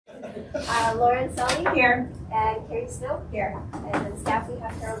Lauren Sully. Here. And Carrie Snow. Here. And then staff we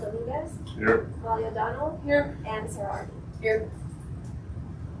have Harold Dominguez. Here. Molly O'Donnell. Here. And Sarah Arden. Here.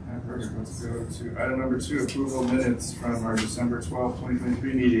 Perfect. Let's go to item number 2, approval minutes from our December 12th,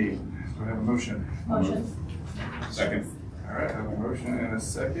 2023 meeting. Do I have a motion? Motion. Second. All right, I have a motion and a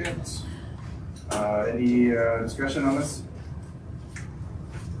second. Any discussion on this?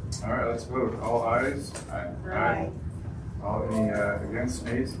 All right, let's vote. All ayes? Aye. All any against,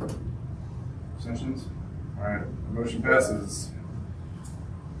 nays? Abstentions? All right, the motion passes.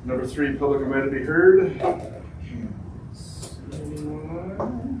 Number 3, public invited to be heard.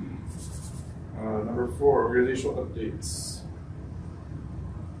 Number 4, organizational updates.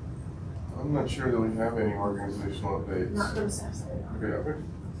 I'm not sure that we have any organizational updates. Not from staff side. Okay.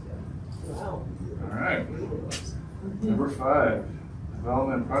 Wow. All right. Number 5,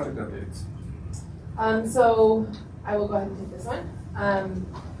 development project updates. So I will go ahead and take this one.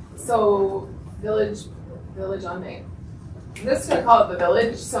 So Village on Main. I'm just gonna call it the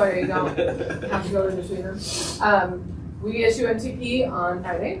Village, so you don't have to go in between them. We issue MTP on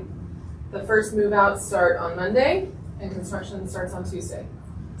Friday. The first move outs start on Monday, and construction starts on Tuesday.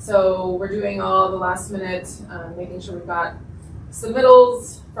 So we're doing all the last minute, making sure we've got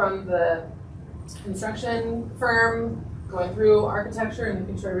submittals from the construction firm, going through architecture and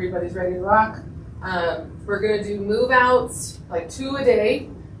making sure everybody's ready to rock. We're gonna do move outs, like 2 a day,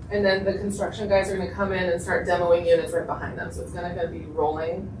 and then the construction guys are gonna come in and start demoing units right behind them. So it's gonna be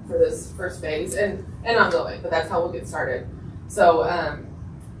rolling for this first phase and ongoing, but that's how we'll get started. So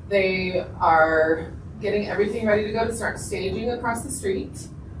they are getting everything ready to go to start staging across the street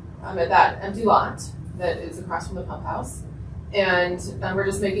at that empty lot that is across from the pump house. And we're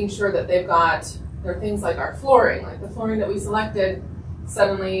just making sure that they've got their things like our flooring, like the flooring that we selected.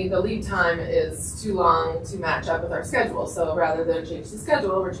 Suddenly the lead time is too long to match up with our schedule. So rather than change the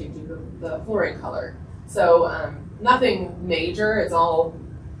schedule, we're changing the flooring color. So nothing major, it's all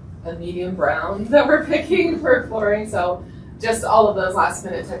a medium brown that we're picking for flooring. So just all of those last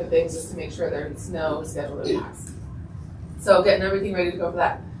minute type of things just to make sure there's no schedule impacts. So getting everything ready to go for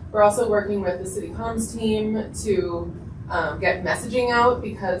that. We're also working with the city comms team to get messaging out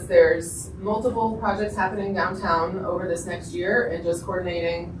because there's multiple projects happening downtown over this next year, and just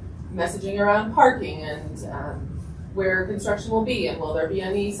coordinating messaging around parking and where construction will be, and will there be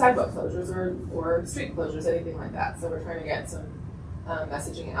any sidewalk closures or street closures, anything like that. So we're trying to get some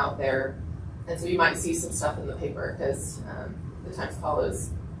messaging out there, and so you might see some stuff in the paper because the Times Call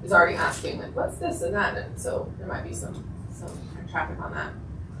is already asking like, what's this and that, and so there might be some traffic on that.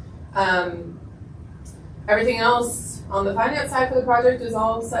 Everything else on the finance side for the project is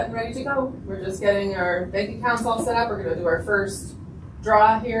all set and ready to go. We're just getting our bank accounts all set up. We're going to do our first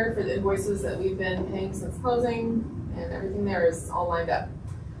draw here for the invoices that we've been paying since closing, and everything there is all lined up.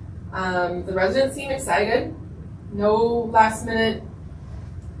 The residents seem excited. No last minute,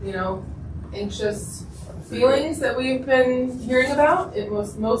 anxious feelings that we've been hearing about. It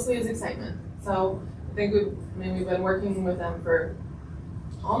mostly is excitement. So I think we've been working with them for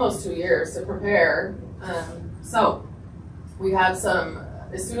almost 2 years to prepare. So we have some,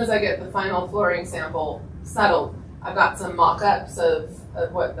 as soon as I get the final flooring sample settled, I've got some mock-ups of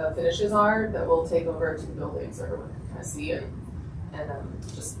what the finishes are that we'll take over to the building so everyone can kind of see and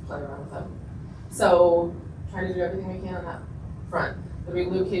just play around with them. So trying to do everything we can on that front. The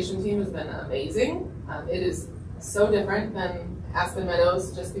relocation team has been amazing. It is so different than Aspen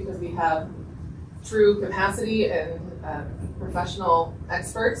Meadows just because we have true capacity and professional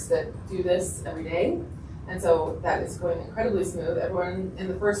experts that do this every day. And so that is going incredibly smooth. Everyone in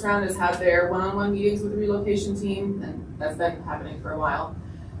the first round has had their one-on-one meetings with the relocation team, and that's been happening for a while.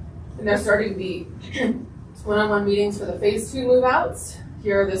 And they're starting to be one-on-one meetings for the phase 2 move-outs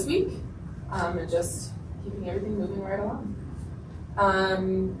here this week, and just keeping everything moving right along. I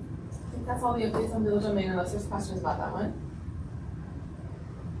think that's all the updates on Village on Main, unless there's questions about that one.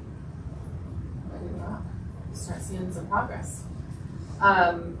 Start seeing some progress.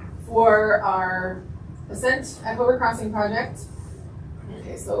 For our Ascent Echo Crossing project,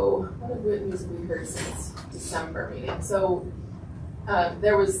 okay, so what news have we heard since December meeting? So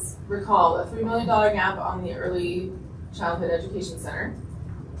there was, recall, a $3 million gap on the Early Childhood Education Center.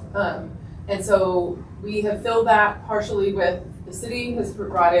 And so we have filled that partially with, the city has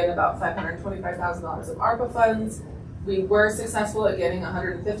brought in about $525,000 of ARPA funds. We were successful at getting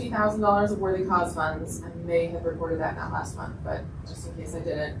 $150,000 of worthy cause funds. I may have reported that not last month, but just in case I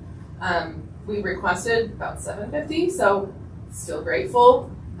didn't. We requested about $750,000, so still grateful,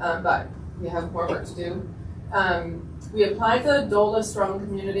 but we have more work to do. We applied for the DOLA Strong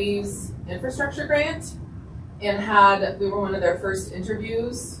Communities Infrastructure Grant, and we were one of their first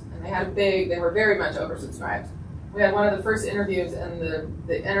interviews, and they were very much oversubscribed. We had one of the first interviews, and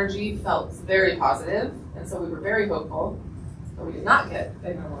the energy felt very positive, and so we were very hopeful, but we did not get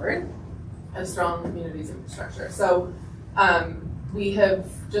big award of strong communities infrastructure. So we have,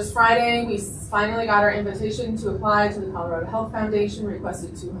 just Friday, we finally got our invitation to apply to the Colorado Health Foundation,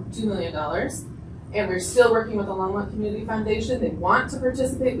 requested $2 million. And we're still working with the Longmont Community Foundation. They want to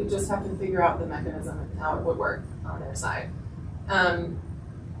participate, we just have to figure out the mechanism and how it would work on their side.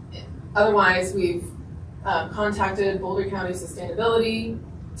 Otherwise, we've contacted Boulder County Sustainability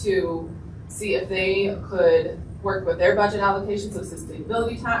to see if they could work with their budget allocations of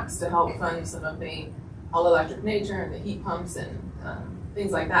sustainability tax to help fund some of the all-electric nature and the heat pumps and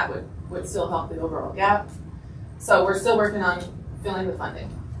things like that would still help the overall gap. So we're still working on filling the funding.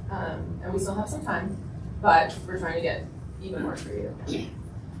 And we still have some time, but we're trying to get even more creative.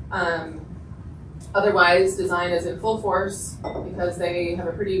 Otherwise, design is in full force because they have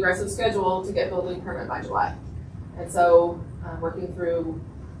a pretty aggressive schedule to get building permit by July. And so working through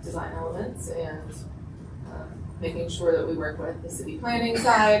design elements and making sure that we work with the city planning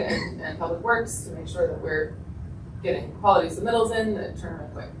side and public works to make sure that we're getting quality submittals in that turn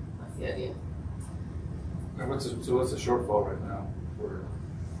around quick. That's the idea. And what's the shortfall right now?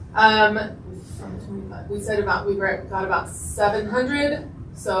 We said we got about 700,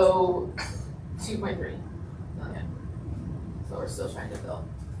 so 2.3 million. So we're still trying to fill.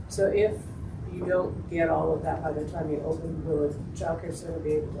 So if you don't get all of that by the time you open, will the childcare center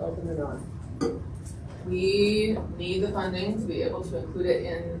be able to open or not? We need the funding to be able to include it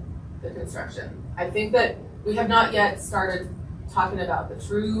in the construction. I think that we have not yet started talking about the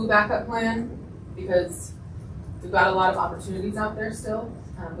true backup plan because we've got a lot of opportunities out there still.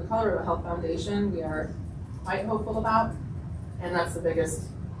 The Colorado Health Foundation we are quite hopeful about, and that's the biggest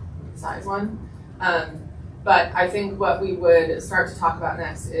size one. But I think what we would start to talk about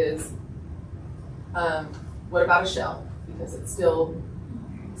next is what about a shell? Because it's still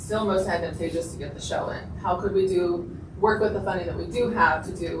most advantageous to get the shell in. How could we work with the funding that we do have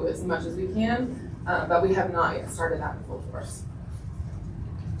to do as much as we can, but we have not yet started that in full force.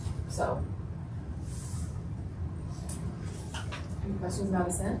 So. Any questions about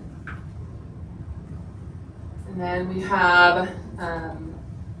Ascent? And then we have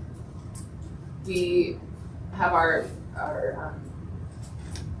our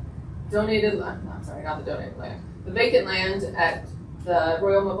donated, not the donated land, the vacant land at the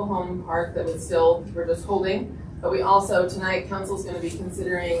Royal Mobile Home Park that we're just holding. But we also, tonight, council's going to be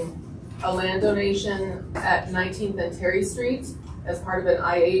considering a land donation at 19th and Terry Street as part of an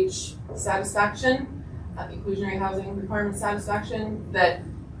IH satisfaction. Inclusionary housing requirement satisfaction that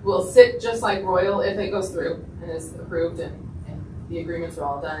will sit just like Royal if it goes through and is approved and the agreements are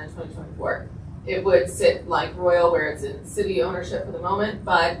all done in 2024. It would sit like Royal where it's in city ownership for the moment,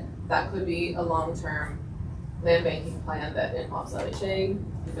 but that could be a long-term land banking plan that involves LHA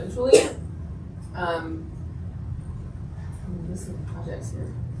eventually. This is the projects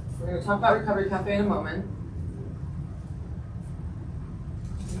here. We're going to talk about Recovery Cafe in a moment.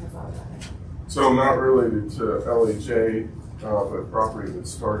 So not related to LHA, but property that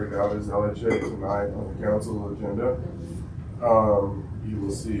started out as LHA tonight on the council agenda. You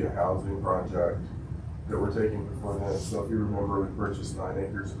will see a housing project that we're taking before then. So if you remember, we purchased 9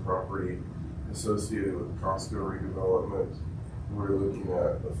 acres of property associated with the Costco redevelopment. We're looking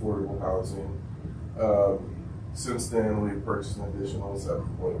at affordable housing. Since then, we've purchased an additional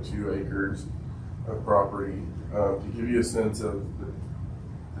 7.2 acres of property. To give you a sense of the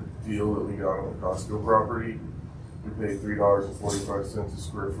deal that we got on the Costco property, we paid $3.45 a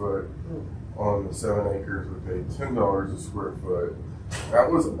square foot. On the 7 acres, we paid $10 a square foot.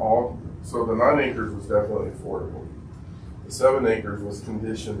 That was all, so the 9 acres was definitely affordable. The 7 acres was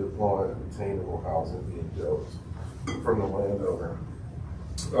conditioned upon attainable housing being built from the landowner.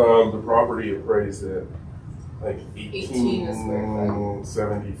 The property appraised at like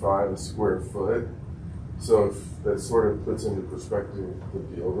 $18.75 a square foot. So if that sort of puts into perspective the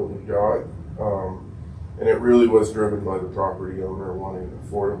deal that we got. And it really was driven by the property owner wanting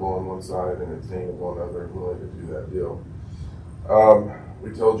affordable on one side and attainable on the other, and willing to do that deal.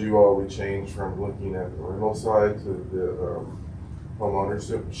 We told you all we changed from looking at the rental side to the home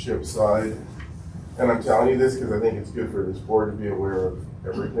ownership side. And I'm telling you this because I think it's good for this board to be aware of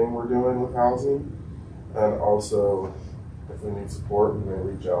everything we're doing with housing. And also, if we need support, we may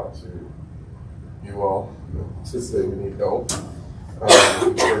reach out to you all to say we need help.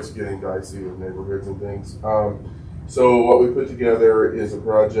 It starts getting dicey with neighborhoods and things. So what we put together is a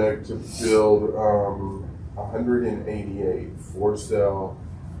project to build 188 for-sale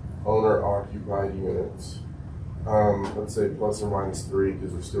owner-occupied units let's say plus or minus 3,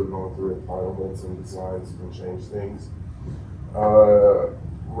 because we're still going through entitlements and designs and change things.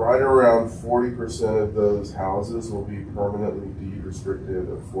 Right around 40% of those houses will be permanently deed restricted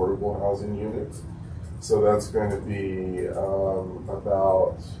affordable housing units. So that's going to be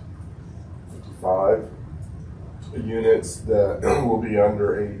about 55 units that will be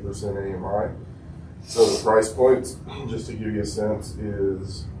under 80% AMI. So the price point, just to give you a sense,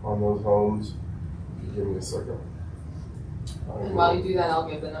 is on those homes. If you give me a second. And while you do that, I'll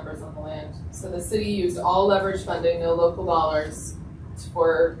give the numbers on the land. So the city used all leverage funding, no local dollars,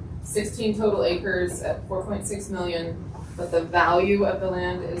 for 16 total acres at 4.6 million, but the value of the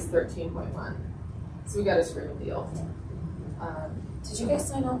land is 13.1. So we got a screaming deal. Did you guys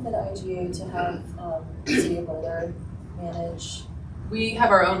sign off at IGA to have City of Boulder manage? We have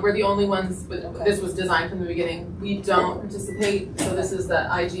our own, we're the only ones, but Okay. this was designed from the beginning. We don't participate, so this is the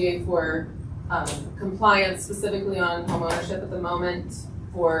IGA for compliance specifically on homeownership at the moment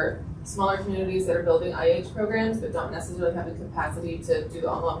for smaller communities that are building IH programs but don't necessarily have the capacity to do the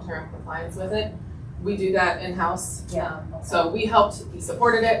long-term compliance with it. We do that in-house. Yeah. Okay. So we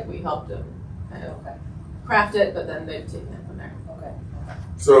supported it, we helped them kind of Okay. craft it, but then they've taken it from there. Okay.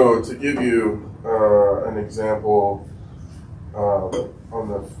 So to give you an example, on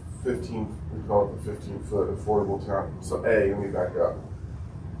the 15, we call it the 15-foot affordable town. So let me back up.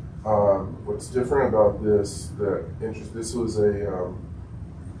 What's different about this, this was a,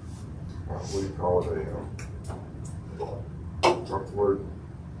 what do you call it, drop the word,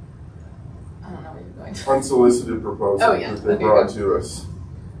 I don't know where you're going. unsolicited proposal Oh, yeah. that they Okay, brought good. to us.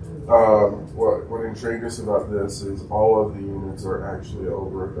 What intrigued us about this is all of the units are actually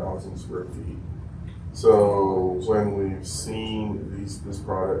over 1,000 square feet. So when we've seen this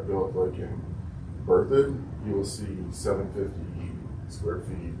product built like in Berthoud, you will see 750 square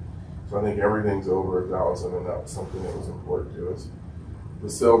feet. So I think everything's over 1,000, and that's something that was important to us. The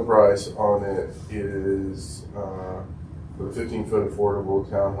sale price on it is for the 15-foot affordable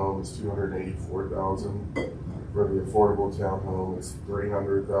townhome is $284,000. For the affordable townhome, it's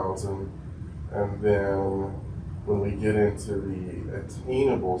 $300,000. And then when we get into the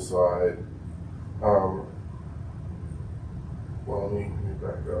attainable side, well, let me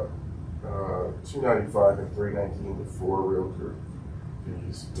back up. 295 and 319 to 4 realtor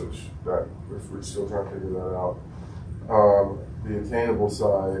fees, which we're still trying to figure that out. The attainable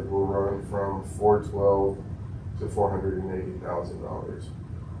side will run from $412 to $480,000.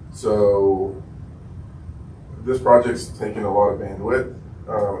 So this project's taken a lot of bandwidth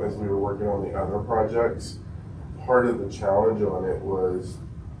as we were working on the other projects. Part of the challenge on it was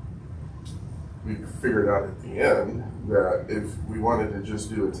we figured out at the end that if we wanted to just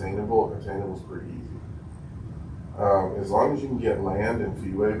do attainable's pretty easy. As long as you can get land and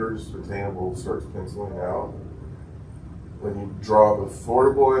fee waivers, attainable starts penciling out. When you draw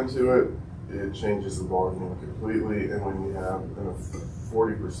affordable into it, it changes the ballgame completely. And when you have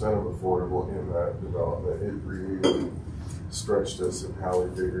 40% of affordable in that development, it really stretched us in how we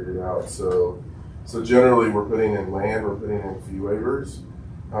figured it out. So generally, we're putting in land, we're putting in fee waivers.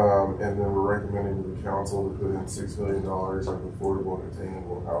 And then we're recommending to the council to put in $6 million of affordable and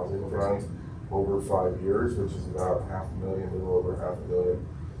attainable housing funds over 5 years, which is about $500,000, a little over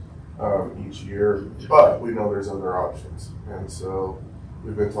 $500,000 each year. But we know there's other options. And so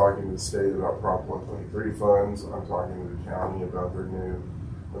we've been talking to the state about Prop 123 funds. I'm talking to the county about their new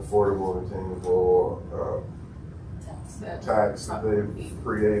affordable and attainable tax that they've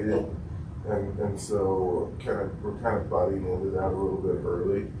created. And so we're kind of butting into that a little bit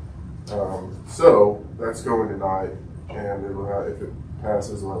early. So that's going tonight, and if it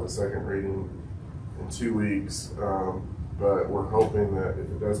passes, we'll have a second reading in 2 weeks. But we're hoping that if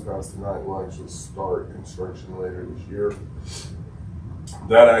it does pass tonight, we'll actually start construction later this year.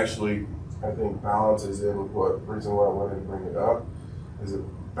 That actually, I think, balances in with the reason why I wanted to bring it up, is it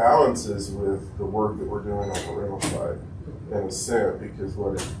balances with the work that we're doing on the rental side. In a sense, because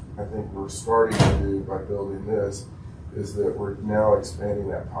what I think we're starting to do by building this is that we're now expanding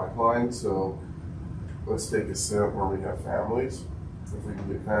that pipeline. So let's take a cent where we have families. If we can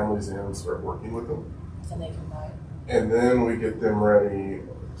get families in and start working with them, And they can buy. and then we get them ready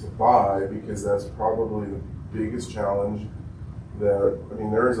to buy, because that's probably the biggest challenge.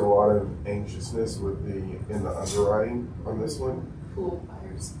 There is a lot of anxiousness in the underwriting on this one. Pool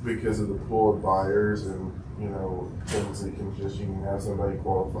buyers. Because of the pool of buyers and, things that you can have somebody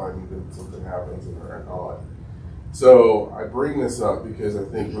qualified and then something happens and they're not. So I bring this up because I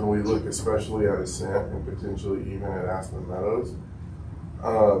think when we look especially at Ascent and potentially even at Aspen Meadows,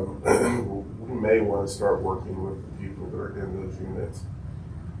 we may want to start working with the people that are in those units.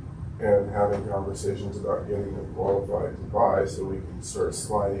 and having conversations about getting them qualified to buy so we can start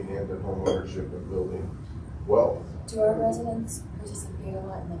sliding into homeownership and building wealth. Do our residents participate a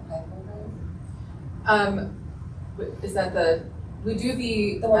lot in the PIE program? Is that we do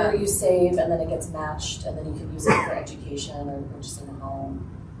the one where you save and then it gets matched and then you can use it for education or purchasing a home?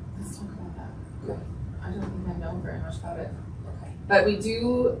 Let's talk about that. I don't think I know very much about it. Okay. But we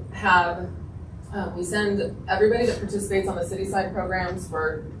do have, we send everybody that participates on the city side programs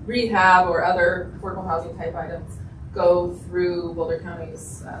for rehab or other affordable housing type items go through Boulder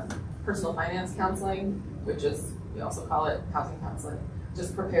County's personal finance counseling, which is, we also call it housing counseling,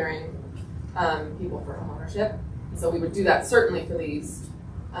 just preparing people for homeownership. So we would do that certainly for these.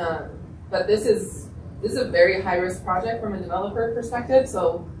 But this is a very high risk project from a developer perspective.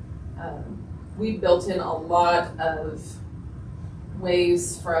 So we built in a lot of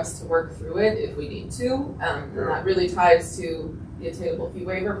ways for us to work through it if we need to. And that really ties to the attainable fee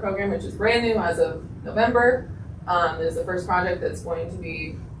waiver program, which is brand new as of November. Is the first project that's going to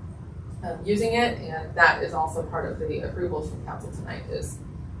be using it, and that is also part of the approvals from council tonight is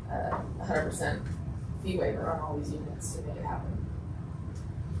 100% fee waiver on all these units to make it happen.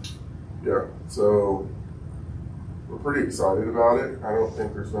 Yeah, so we're pretty excited about it. I don't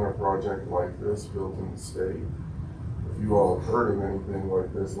think there's been a project like this built in the state. If you all have heard of anything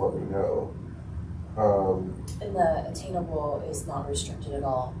like this, let me know. And the attainable is not restricted at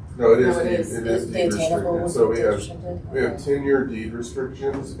all. No, it is. No, it is. It is The deed attainable restricted. was So deed restricted? we have 10-year deed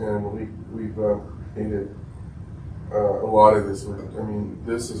restrictions, and we've created a lot of this. I mean,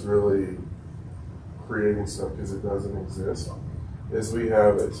 this is really creating stuff because it doesn't exist. Is we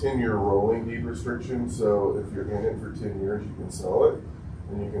have a 10-year rolling deed restriction. So if you're in it for 10 years, you can sell it,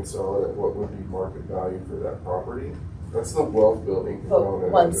 and you can sell it at what would be market value for that property. That's the wealth building component.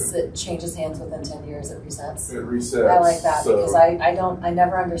 But once it changes hands within 10 years, it resets? It resets. I like that so, because I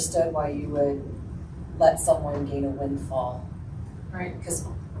never understood why you would let someone gain a windfall. Right. Because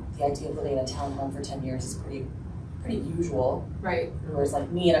the idea of living in a townhome for 10 years is pretty usual. Right. Whereas like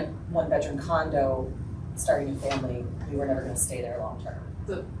me in a 1-bedroom condo, starting a family, we were never going to stay there long term.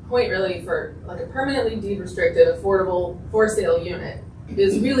 The point really for like a permanently deed restricted affordable for sale unit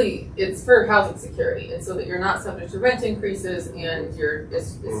is really, it's for housing security, and so that you're not subject to rent increases and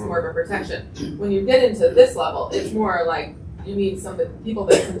it's more of a protection. When you get into this level, it's more like you need people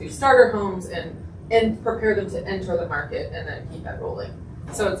that can do starter homes and prepare them to enter the market and then keep that rolling.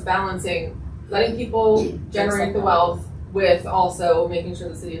 So it's balancing letting people generate the wealth with also making sure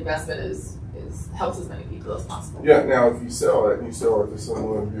the city investment is helps as many people as possible. Yeah, now if you sell it and you sell it to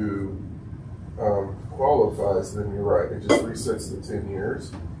someone who qualifies, then you're right, it just resets the 10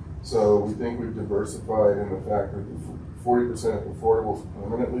 years. So we think we've diversified in the fact that the 40% of affordable is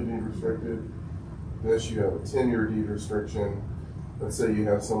permanently deed restricted. This, you have a 10-year deed restriction. Let's say you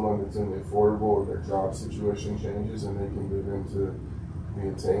have someone that's in the affordable or their job situation changes and they can move into the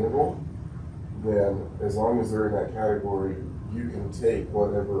attainable. Then as long as they're in that category, you can take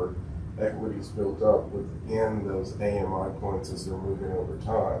whatever equity's built up within those AMI points as they're moving over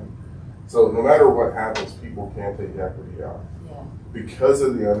time. So no matter what happens, people can't take equity out. Yeah. Because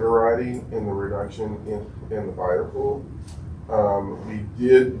of the underwriting and the reduction in the buyer pool, we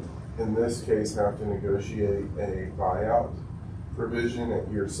did, in this case, have to negotiate a buyout provision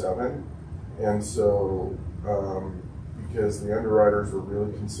at year 7. And so, because the underwriters were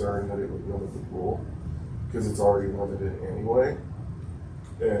really concerned that it would limit the pool, because it's already limited anyway.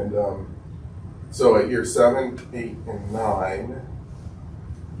 And so at year 7, 8, and 9,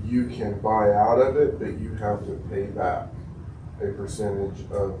 you can buy out of it, but you have to pay back a percentage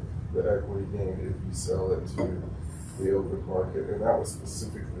of the equity gain if you sell it to the open market. And that was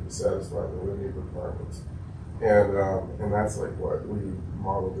specifically to satisfy the lending requirements. And that's like what we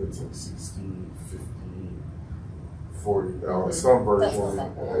modeled it to 60, 50, $40, some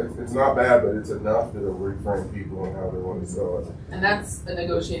version. It's not bad, but it's enough that it'll reframe people on how they want to sell it. And that's a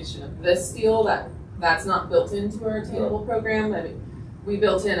negotiation of this deal that's not built into our attainable program. I mean, we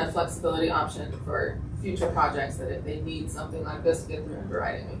built in a flexibility option for future projects that if they need something like this to get through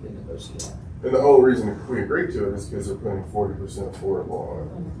underwriting, we can negotiate it. And the whole reason we agreed to it is because they're putting 40% affordable on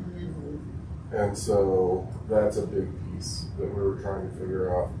it. Mm-hmm. And so that's a big piece that we were trying to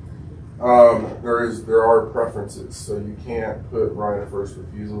figure out. There are preferences, so you can't put right of first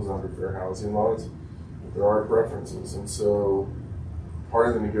refusals under fair housing laws. There are preferences, and so part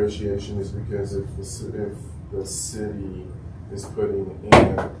of the negotiation is because if the city is putting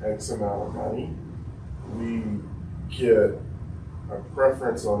in X amount of money, we get a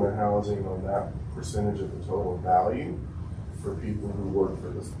preference on the housing on that percentage of the total value for people who work for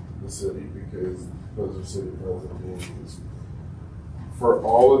the city, because those are city funds that are being used For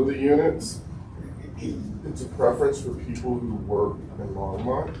all of the units, it's a preference for people who work in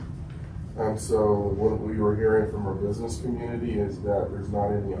Longmont. And so what we were hearing from our business community is that there's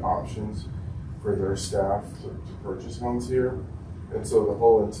not any options for their staff to purchase homes here. And so the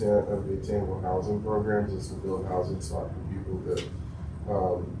whole intent of the attainable housing programs is to build housing stock for people that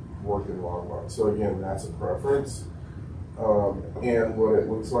work in Longmont. So again, that's a preference. And what it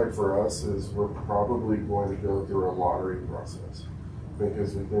looks like for us is we're probably going to go through a lottery process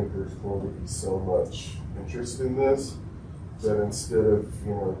because we think there's going to be so much interest in this that instead of,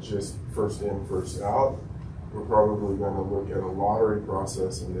 just first in, first out, we're probably going to look at a lottery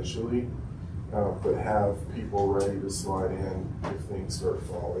process initially, but have people ready to slide in if things start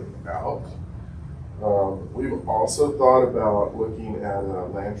falling out. We've also thought about looking at a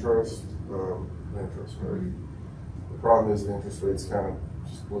land trust rate. The problem is the interest rates kind of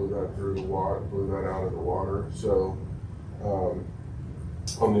just blew that out of the water. So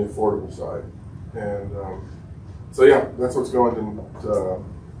on the affordable side, and so yeah, that's what's going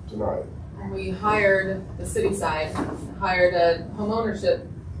tonight. And we hired, the city side, hired a homeownership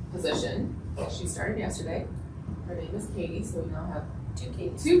position. She started yesterday. Her name is Katie, so we now have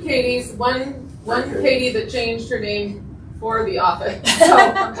two Katies, one Katie that changed her name for the office. So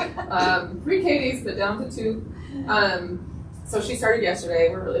 3 Katies, but down to 2. So she started yesterday.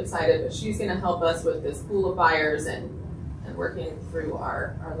 We're really excited, but she's going to help us with this pool of buyers and working through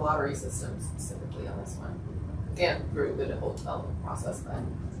our lottery system specifically on this one. And through the whole development process. But.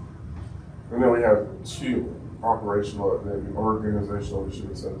 And then we have 2 operational, maybe organizational, we should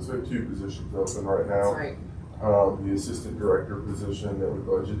have said this. We have 2 positions open right now. That's right. The assistant director position that we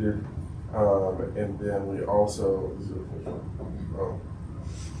budgeted, and then we also,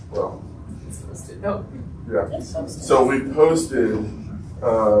 It's listed. No. yeah. So we posted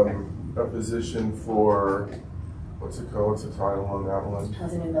a position for, what's it called? What's the title on that one?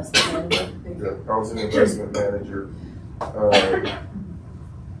 Housing investment manager. Yeah, housing investment manager.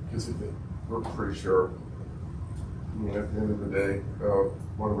 Because we're pretty sure. I mean, at the end of the day,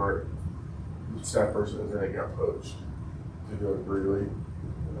 one of our staff persons and it got poached to go to Greeley.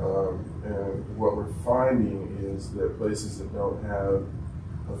 And what we're finding is that places that don't have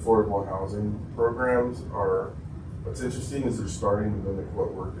affordable housing programs are, what's interesting is they're starting to mimic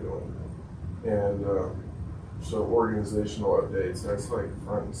what we're doing. And so organizational updates, that's like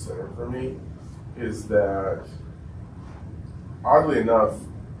front and center for me, is that oddly enough,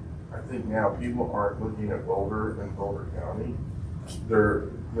 I think now people aren't looking at Boulder and Boulder County. They're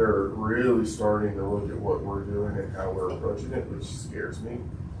really starting to look at what we're doing and how we're approaching it, which scares me.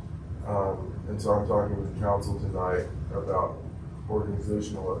 And so I'm talking with the council tonight about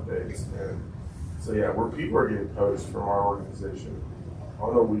organizational updates. And so yeah, where people are getting poached from our organization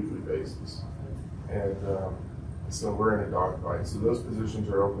on a weekly basis. And so we're in a dogfight. So those positions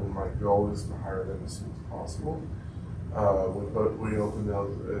are open. My goal is to hire them as soon as possible. We open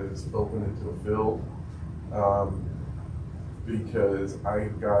those as open into a field because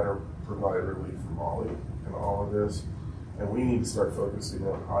I've got to provide relief for Molly and all of this, and we need to start focusing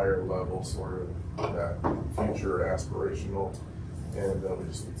on higher level sort of that future aspirational, and we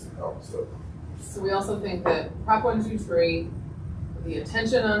just need some help. So we also think that Prop 123, the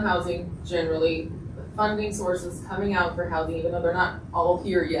attention on housing generally, the funding sources coming out for housing, even though they're not all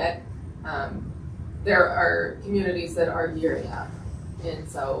here yet. There are communities that are gearing up, and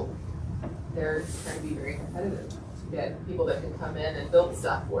so they're trying to be very competitive to get people that can come in and build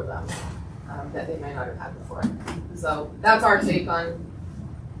stuff for them that they might not have had before. So that's our take on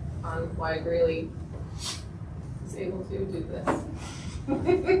why Greeley is able to do this.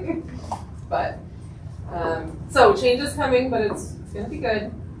 But so change is coming, but it's going to be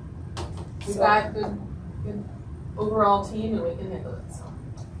good. We've got a good overall team, and we can handle it. So.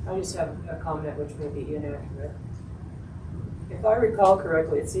 I just have a comment which may be inaccurate. If I recall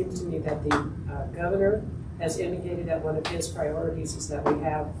correctly, it seems to me that the governor has indicated that one of his priorities is that we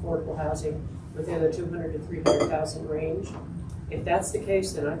have affordable housing within the 200 to 300,000 range. If that's the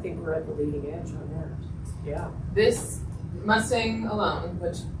case, then I think we're at the leading edge on that. Yeah. This Mustang alone,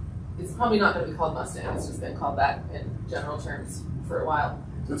 which is probably not going to be called Mustang, it's just been called that in general terms for a while.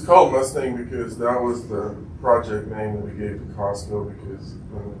 It's called Mustang because that was the project name that we gave to Costco because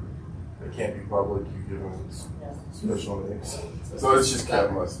when they can't be public, you give them special names. So it's just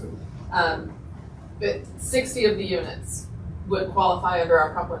called Mustang. But 60 of the units would qualify under our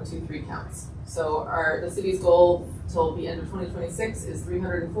Prop 123 counts. So the city's goal till the end of 2026 is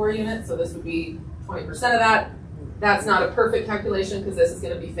 304 units. So this would be 20% of that. That's not a perfect calculation because this is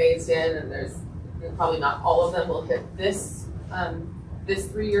going to be phased in, and there's probably not all of them will hit this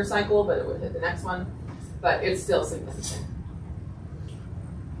 3-year cycle, but it would hit the next one. But it's still significant.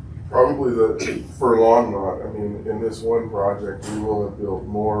 Probably for Longmont, I mean, in this one project, we will have built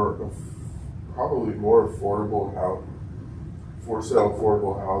probably more affordable for sale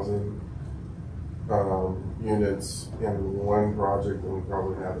affordable housing units in one project than we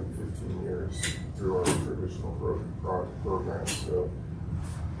probably have in 15 years through our traditional programs. So,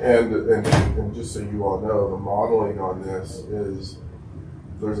 and just so you all know, the modeling on this is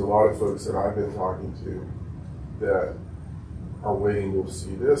there's a lot of folks that I've been talking to that are waiting to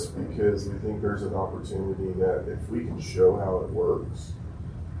see this because we think there's an opportunity that if we can show how it works,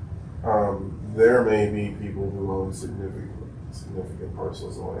 there may be people who own significant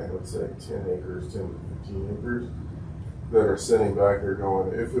parcels of land, let's say 10 acres, 10 to 15 acres, that are sitting back there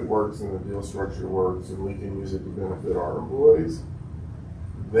going, if it works and the deal structure works and we can use it to benefit our employees,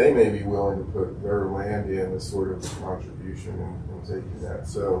 they may be willing to put their land in as sort of a contribution in taking that.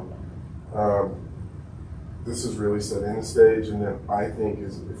 So this is really setting the stage, and then I think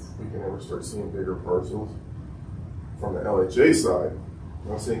is if we can ever start seeing bigger parcels from the LHA side,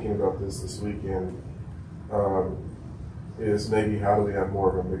 I was thinking about this weekend, is maybe how do we have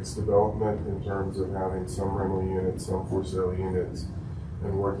more of a mixed development in terms of having some rental units, some for sale units,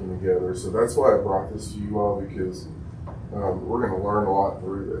 and working together. So that's why I brought this to you all, because we're going to learn a lot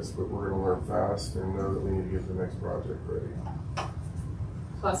through this, but we're going to learn fast and know that we need to get the next project ready.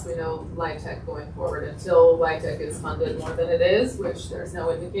 Plus, we know LIHTC going forward, until LIHTC is funded more than it is, which there's no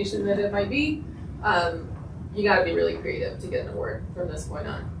indication that it might be, you got to be really creative to get an award from this point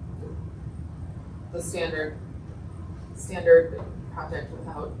on. The standard project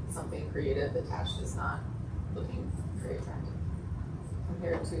without something creative attached is not looking very attractive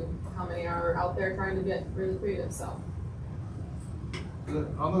compared to how many are out there trying to get really creative. So,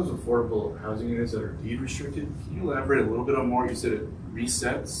 on those affordable housing units that are deed restricted, can you elaborate a little bit on more? You said it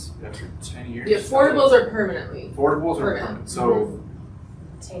resets after 10 years. The affordables are permanently. Affordables are permanent. So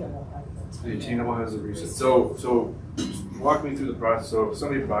Attainable. the attainable has a reset. So just walk me through the process. So if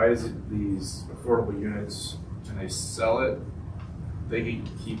somebody buys these affordable units and they sell it, they can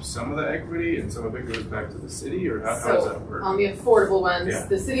keep some of the equity and some of it goes back to the city, or how does that work? On the affordable ones, Yeah.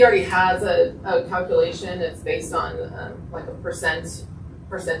 the city already has a calculation. It's based on like a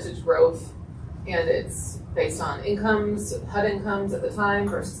percentage growth, and it's based on incomes, HUD incomes at the time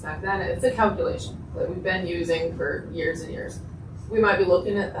versus back then. It's a calculation that we've been using for years and years. We might be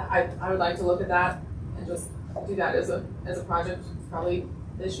looking at that. I would like to look at that and just do that as a project probably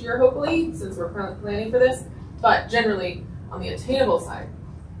this year, hopefully, since we're planning for this. But generally, on the attainable side,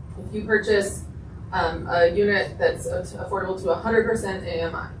 if you purchase a unit that's affordable to 100%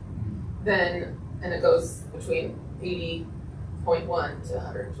 AMI, then, and it goes between 80.1 to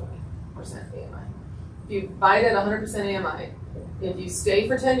 120% AMI. If you buy it at 100% AMI, if you stay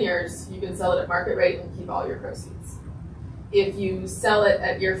for 10 years, you can sell it at market rate and keep all your proceeds. If you sell it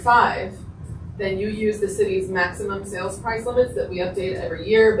at year 5, then you use the city's maximum sales price limits that we update every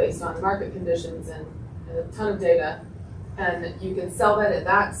year based on market conditions and a ton of data. And you can sell that at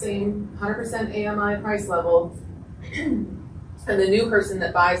that same 100% AMI price level. And the new person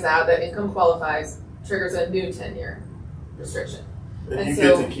that buys that income qualifies, triggers a new 10-year restriction. And you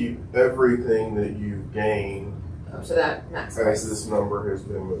get to keep everything that you've gained up to that max as price. this number has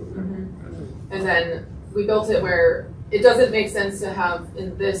been moved. Mm-hmm. And then we built it where it doesn't make sense to have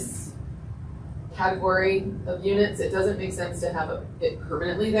in this category of units, it doesn't make sense to have it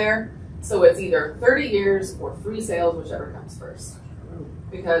permanently there. So it's either 30 years or free sales, whichever comes first.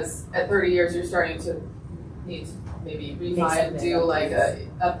 Because at 30 years, you're starting to need to maybe refi and do like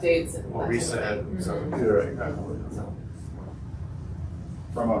updates and reset.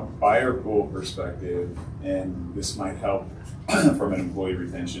 From a buyer pool perspective, and this might help from an employee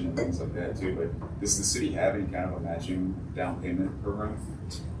retention and things like that too, but does the city have any kind of a matching down payment program?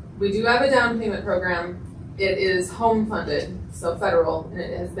 We do have a down payment program. It is home funded, so federal, and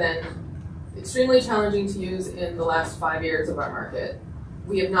it has been extremely challenging to use in the last 5 years of our market.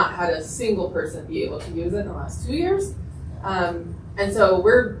 We have not had a single person be able to use it in the last 2 years. And so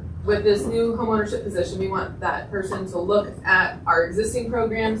with this new homeownership position, we want that person to look at our existing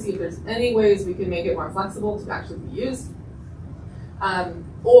program, see if there's any ways we can make it more flexible to actually be used.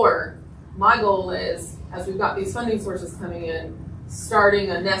 Or my goal is, as we've got these funding sources coming in, starting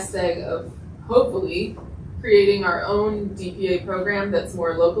a nest egg of hopefully creating our own DPA program that's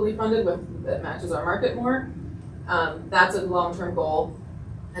more locally funded, that matches our market more. That's a long-term goal,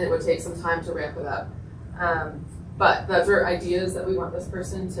 and it would take some time to ramp it up. But those are ideas that we want this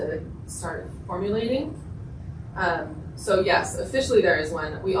person to start formulating. So yes, officially there is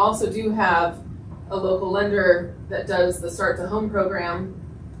one. We also do have a local lender that does the Start to Home program,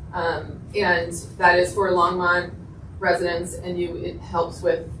 and that is for Longmont residents, and it helps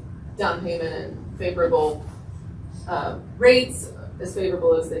with down payment and favorable rates, as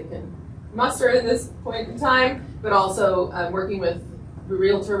favorable as they can muster at this point in time, but also working with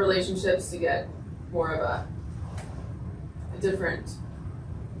realtor relationships to get more of a different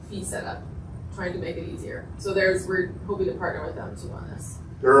fee setup, trying to make it easier. So we're hoping to partner with them too on this.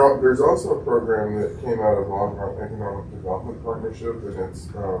 There's also a program that came out of Longmont Economic Development Partnership, and it's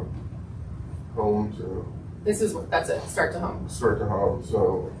home to. That's it. Start to home. Start to home.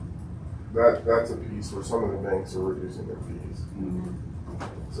 So that's a piece where some of the banks are reducing their fees. Mm-hmm.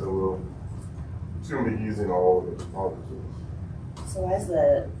 So it's going to be using all the tools. So why is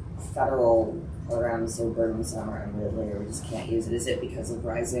the federal program so burdensome or unwieldy, or we just can't use it? Is it because of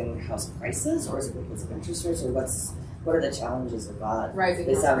rising house prices, or is it because of interest rates, or what are the challenges with that? Rising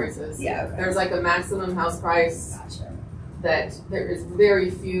house prices. Yeah. Okay. There's like a maximum house price Gotcha. that there is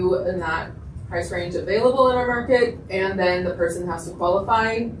very few in that price range available in our market, and then the person has to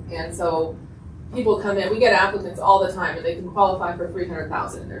qualify. And so people come in, we get applicants all the time, and they can qualify for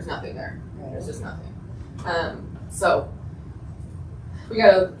 $300,000. There's nothing there. Right. There's just nothing. So we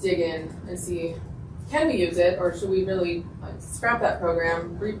gotta dig in and see, can we use it, or should we really scrap that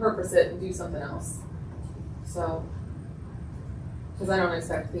program, repurpose it, and do something else? So, because I don't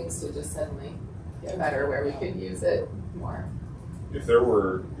expect things to just suddenly get better where we could use it more. If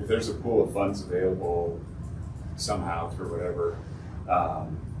there's a pool of funds available somehow through whatever,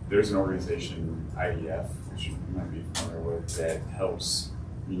 there's an organization, IDF, which you might be familiar with, that helps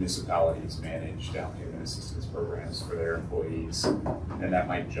municipalities manage down payment assistance programs for their employees, and that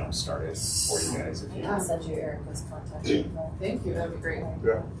might jumpstart it for you guys if you. I'll send you Erica's contact info. Thank you, that'd be great.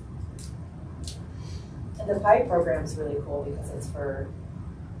 Yeah. And the PI program's really cool because it's for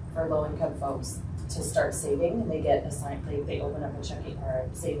low-income folks to start saving, and they get assigned, they open up a checking or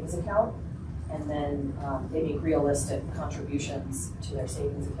a savings account, and then they make realistic contributions to their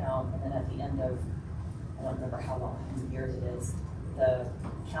savings account, and then at the end of, I don't remember how many years it is, the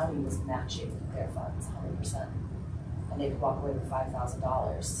county was matching their funds 100%, and they could walk away with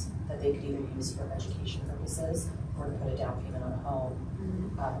 $5,000 that they could either use for education purposes or to put a down payment on a home.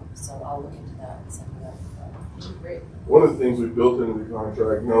 So I'll look into that and send you that. Great. One of the things we built into the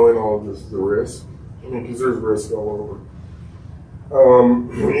contract, knowing all of this, the risk, because there's risk all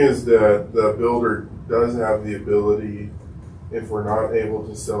over, is that the builder does have the ability, if we're not able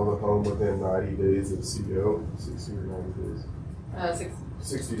to sell the home within 90 days of CO, 60 or 90 days?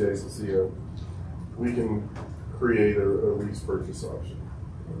 60 days of CO, we can create a lease purchase option.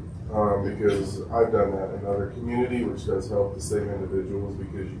 Because I've done that in other community, which does help the same individuals,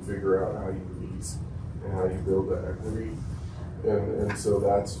 because you figure out how you lease and how you build the equity. And so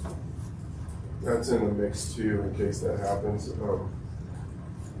that's in the mix too, in case that happens.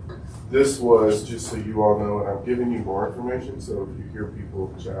 This was, just so you all know, and I'm giving you more information, so if you hear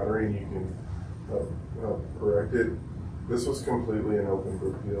people chattering, you can correct it. This was completely an open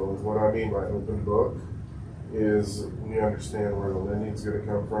book deal. And what I mean by open book is we understand where the lending is going to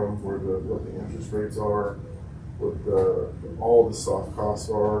come from, what the interest rates are, what all the soft costs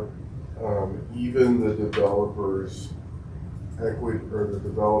are, even the developer's equity or the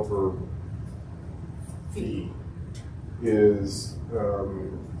developer fee is,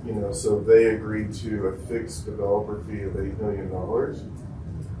 so they agreed to a fixed developer fee of $8 million,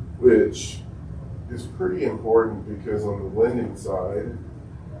 which is pretty important because on the lending side,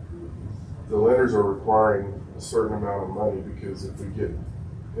 the lenders are requiring a certain amount of money, because if we get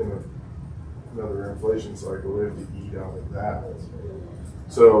in another inflation cycle, we have to eat out of that.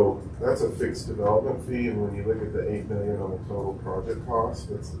 So that's a fixed development fee, and when you look at the $8 million on the total project cost,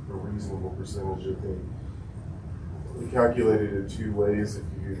 that's a reasonable percentage of the. We calculated it two ways. If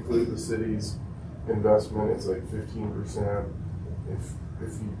you include the city's investment, it's like 15%. If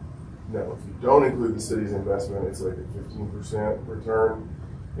you don't include the city's investment, it's like a 15% return.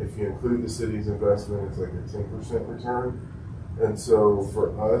 If you include the city's investment, it's like a 10% return. And so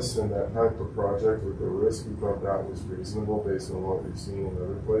for us in that type of project with the risk, we thought that was reasonable based on what we've seen in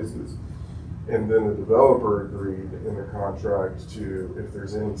other places. And then the developer agreed in the contract to, if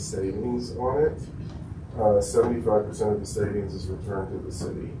there's any savings on it, 75% of the savings is returned to the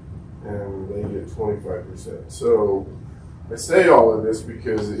city, and they get 25%. So I say all of this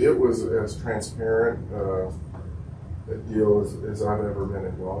because it was as transparent a deal as I've ever been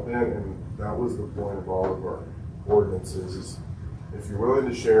involved in, and that was the point of all of our ordinances. Is if you're willing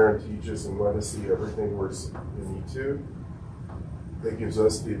to share and teach us and let us see everything we need to, that gives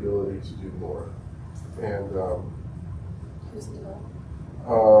us the ability to do more. And Who's the developer?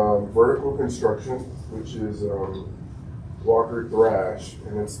 Vertical Construction, which is Walker Thrash,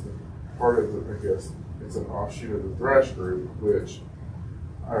 and it's part of the, I guess, it's an offshoot of the Thrash Group, which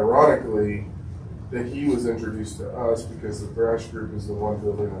ironically, that he was introduced to us because the Thrash Group is the one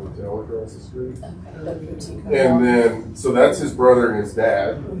building a hotel across the street. The boutique hotel. And then, so that's his brother and his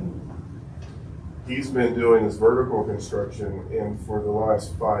dad. He's been doing this vertical construction, and for the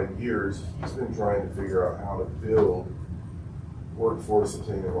last 5 years, he's been trying to figure out how to build workforce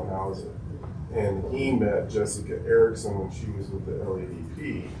attainable housing. And he met Jessica Erickson when she was with the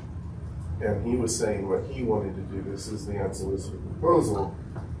LADP, and he was saying what he wanted to do. This is the unsolicited proposal.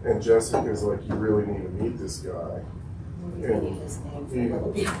 And Jessica's like, you really need to meet this guy. Maybe we need his name for a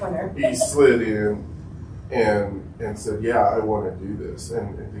little bit corner. He slid in and said, yeah, I want to do this.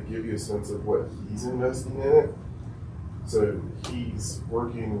 And to give you a sense of what he's investing in it, so he's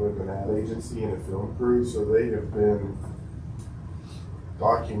working with an ad agency and a film crew, so they have been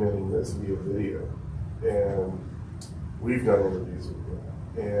documenting this via video. And we've done interviews with him.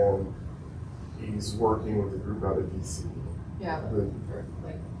 And he's working with a group out of DC. Yeah, The for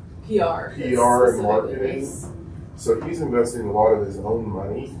like PR. and marketing. So he's investing a lot of his own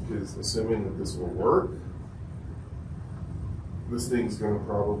money because assuming that this will work, this thing's going to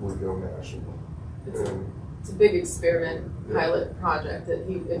probably go national. It's a big experiment pilot project that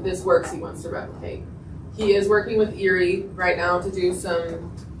if this works, he wants to replicate. He is working with Erie right now to do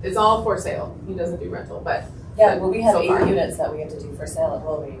some, it's all for sale. He doesn't do rental, but. Yeah, well, we have so 8 far. units that we have to do for sale at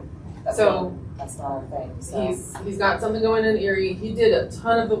Willoughby. That's not our thing, so. He's got something going in Erie. He did a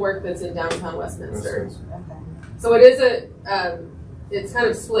ton of the work that's in downtown Westminster. Okay. So it is it's kind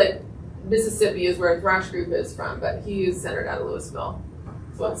of split. Mississippi is where Thrash Group is from, but he is centered out of Louisville.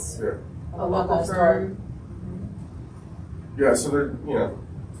 So it's a local firm. Yeah, so they're,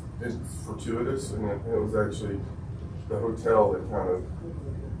 it's fortuitous, and it was actually the hotel that kind of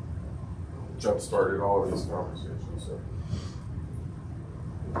jump-started all of these conversations. So.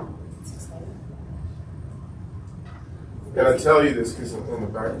 And I tell you this because in the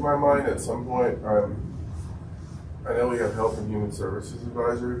back of my mind, at some point, I know we have Health and Human Services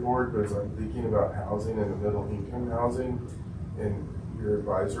Advisory Board, but as I'm thinking about housing and the middle income housing and your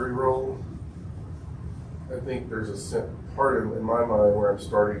advisory role, I think there's a part in my mind where I'm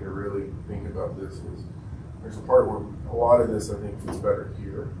starting to really think about this is there's a part where a lot of this I think fits better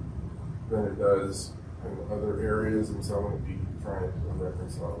here than it does in other areas, and so I'm going to be trying to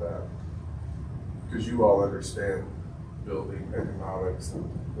reconcile that because you all understand building economics and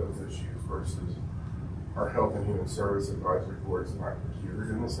those issues versus our Health and Human Service Advisory Board is not geared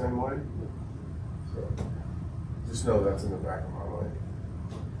in the same way. So just know that's in the back of my mind.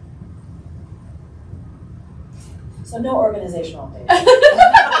 So no organizational update.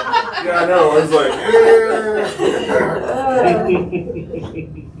 Yeah, I know. I was like,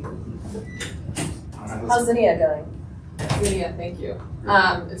 How's Zinnia going? Yeah, thank you.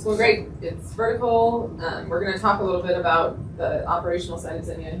 It's going great. It's vertical. We're going to talk a little bit about the operational side of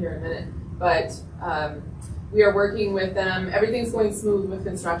Zinnia here in a minute, but we are working with them. Everything's going smooth with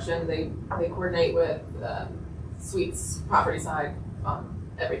construction. They coordinate with Suites property side on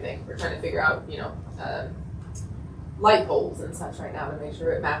everything. We're trying to figure out, light poles and such right now to make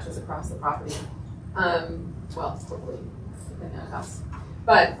sure it matches across the property. Well, hopefully, depending on the house.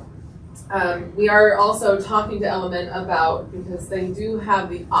 But we are also talking to Element about, because they do have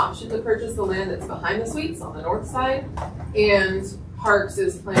the option to purchase the land that's behind the Suites on the north side, and Parks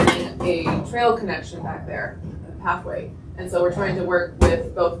is planning a trail connection back there, a pathway. And so we're trying to work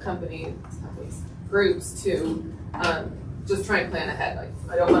with both groups to just try and plan ahead. Like,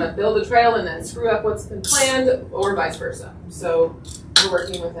 I don't want to build a trail and then screw up what's been planned, or vice versa. So we're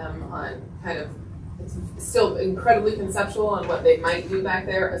working with them on kind of, it's still incredibly conceptual on what they might do back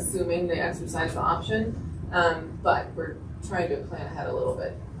there, assuming they exercise the option. But we're trying to plan ahead a little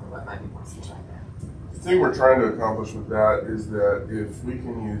bit on what might be possible back there. the thing we're trying to accomplish with that is that if we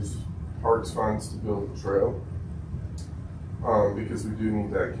can use Parks funds to build the trail, because we do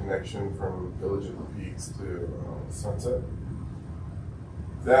need that connection from Village of the Peaks to Sunset.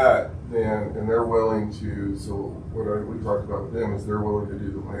 That then, and they're willing to, so what we talked about with them is they're willing to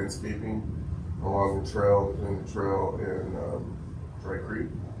do the landscaping along the trail, between the trail and Dry Creek.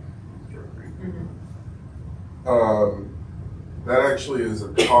 Mm-hmm. That actually is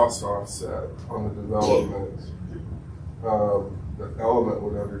a cost offset on the development that Element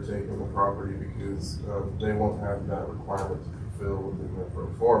would undertake on the property because they won't have that requirement to fulfill within their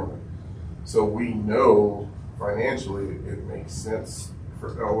pro forma. So we know financially it makes sense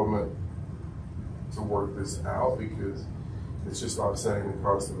for Element to work this out because it's just offsetting the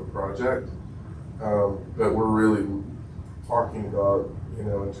cost of the project. But we're really talking about, in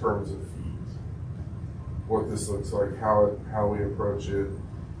terms of fees, what this looks like, how we approach it.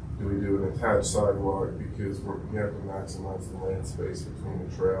 Do we do an attached sidewalk because we have to maximize the land space between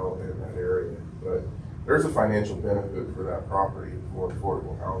the trail and that area? But there's a financial benefit for that property for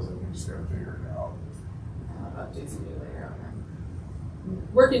affordable housing. You just gotta figure it out. I'll update some new later on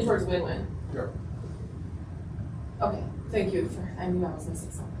that. Working towards win-win. Yeah. Okay, thank you for, I knew I was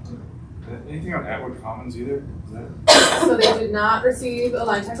missing something. Anything on Atwood Commons either? Is that? So they did not receive a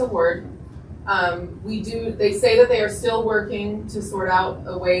LIHTC award. They say that they are still working to sort out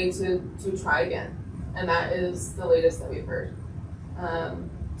a way to try again. And that is the latest that we've heard.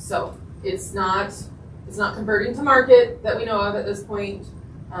 So it's not converting to market that we know of at this point.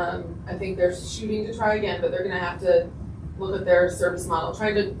 I think they're shooting to try again, but they're gonna have to look at their service model,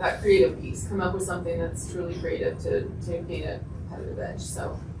 trying to, that creative piece, come up with something that's truly creative to gain a competitive edge.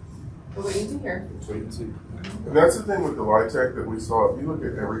 So we're waiting to hear. Let's wait and see. And that's the thing with the LIHTC that we saw. If you look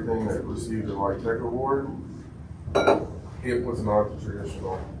at everything that received a LIHTC award, it was not the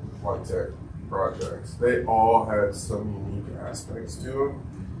traditional LIHTC projects. They all had some unique aspects to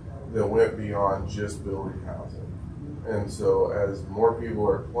them that went beyond just building housing. And so as more people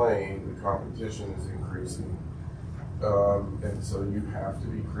are playing, the competition is increasing. And so you have to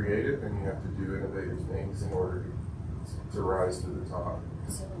be creative and you have to do innovative things in order to rise to the top.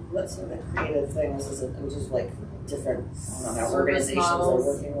 So what sort of creative things is it? Just like different, I don't know, Service organizations models.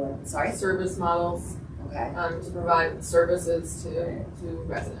 are working with? Sorry? Service models Okay. to provide services to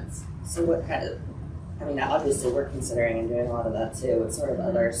residents. So what kind of, I mean, obviously we're considering and doing a lot of that too. What sort of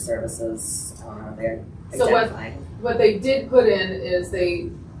other services they're So identifying? what they did put in is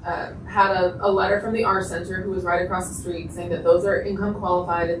they had a letter from the R Center, who was right across the street, saying that those are income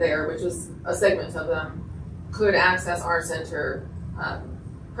qualified there, which is a segment of them, could access R Center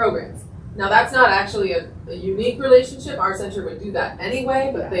programs. Now that's not actually a unique relationship. Our center would do that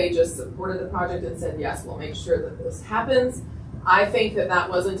anyway, but they just supported the project and said, yes, we'll make sure that this happens. I think that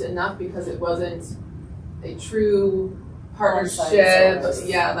wasn't enough because it wasn't a true partnership,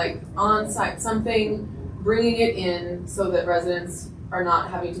 like on-site, something, bringing it in so that residents are not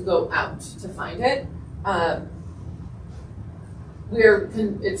having to go out to find it.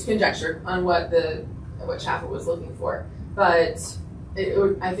 It's conjecture on what Chapel was looking for, but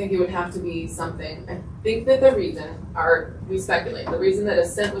I think it would have to be something. I think that the reason, we speculate, the reason that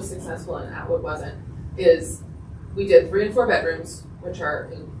Ascent was successful and Atwood wasn't is we did 3 and 4 bedrooms, which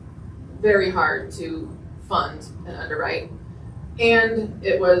are very hard to fund and underwrite. And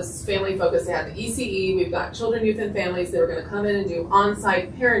it was family focused. They had the ECE, we've got children, youth, and families. They were going to come in and do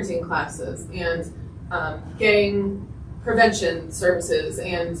on-site parenting classes and gang prevention services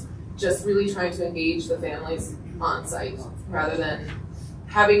and just really trying to engage the families on-site rather than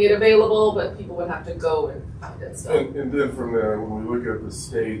having it available, but people would have to go and find it still. And then from there, when we look at the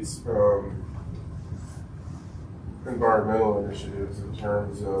state's environmental initiatives in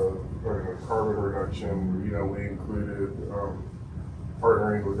terms of carbon reduction, we included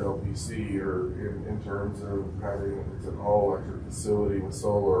partnering with LPC or in terms of having it's an all-electric facility with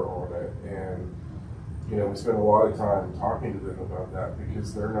solar on it. And we spend a lot of time talking to them about that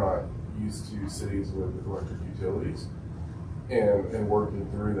because they're not used to cities with electric utilities and working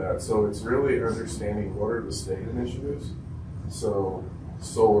through that. So it's really understanding what are the state initiatives. So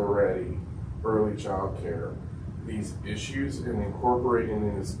solar ready, early child care, these issues, and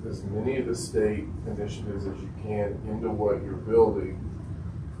incorporating as many of the state initiatives as you can into what you're building,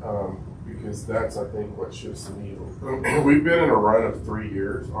 because that's, I think, what shifts the needle. We've been in a run of 3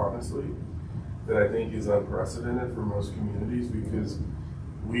 years, honestly, that I think is unprecedented for most communities because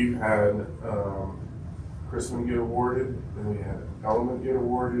we've had Chrisman get awarded, then we had Element get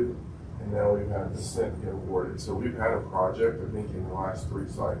awarded, and now we've had Ascent get awarded. So we've had a project, I think, in the last 3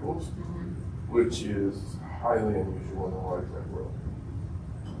 cycles, which is highly unusual in the LIHTC world.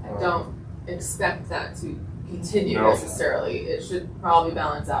 I don't expect that to continue No. necessarily. It should probably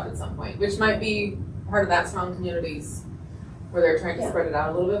balance out at some point, which might be part of that strong communities where they're trying to spread it out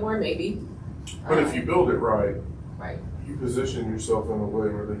a little bit more, maybe. But if you build it right, Right. you position yourself in a way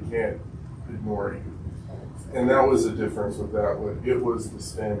where they can't ignore you. And that was the difference with that one. It was the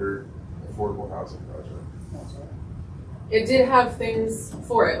standard affordable housing project. It did have things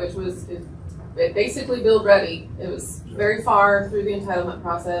for it, which was it basically build ready. It was very far through the entitlement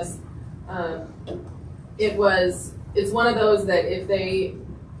process. It's one of those that if they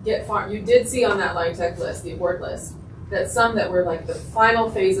get far, you did see on that LIHTC list, the award list, that some that were like the final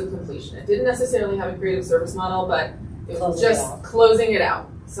phase of completion. It didn't necessarily have a creative service model, but it was just closing it out.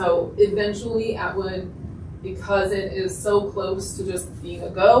 So eventually Atwood, because it is so close to just being a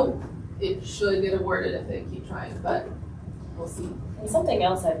go, it should get awarded if they keep trying, but we'll see. And something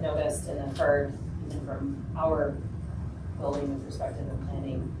else I've noticed and I've heard even from our building perspective and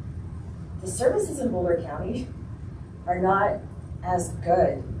planning the services in Boulder County are not as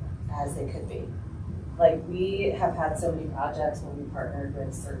good as they could be. Like, we have had so many projects when we partnered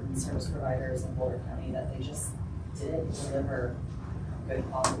with certain service providers in Boulder County that they just didn't deliver good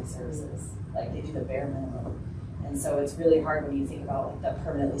quality services. Like, they do the bare minimum. And so it's really hard when you think about like the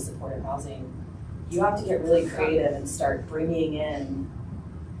permanently supported housing. You have to get really creative and start bringing in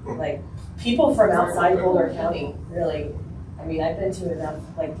like people from outside Boulder County, really. I mean, I've been to enough,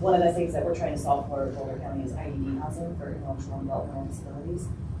 like one of the things that we're trying to solve for Boulder County is IDD housing for intellectual and developmental disabilities.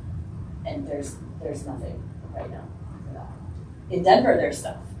 And there's nothing right now for that. In Denver, there's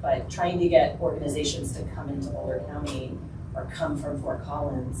stuff, but trying to get organizations to come into Boulder County or come from Fort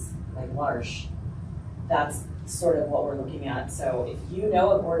Collins, like Larsh, that's sort of what we're looking at. So if you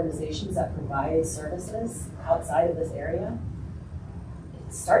know of organizations that provide services outside of this area,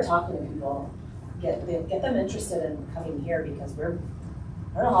 start talking to people, get them interested in coming here, because I don't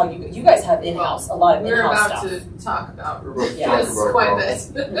know how you guys have in-house, a lot of in-house stuff. We're about to talk about Yes. quite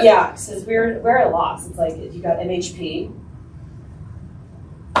a bit. Yeah, because we're at a loss. It's like you got MHP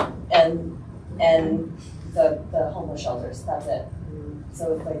and the homeless shelters. That's it.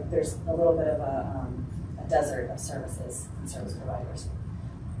 So it's like there's a little bit of a desert of services and service providers,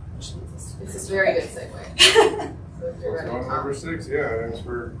 which leads us to This is a very good segue. So if you're ready to On talk. number 6, yeah, items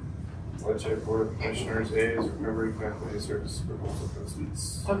for LHA Board of Commissioners, A is recovery cafe service proposal for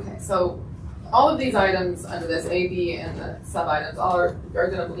suites. Okay, so all of these items under this A, B, and the sub-items all are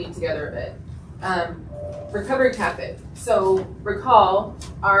going to bleed together a bit. Recovery cafe. So recall,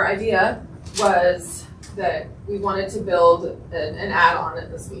 our idea was that we wanted to build an add-on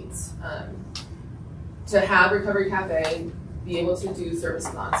at the suites to have Recovery Cafe be able to do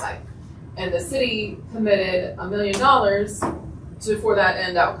services on site. And the city committed $1 million for that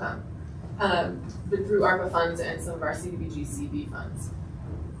end outcome through ARPA funds and some of our CDBG-CB funds.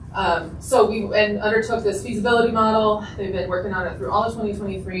 So we undertook this feasibility model. They've been working on it through all of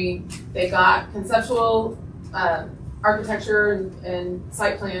 2023. They got conceptual architecture and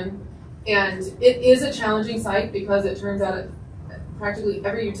site plan. And it is a challenging site because it turns out practically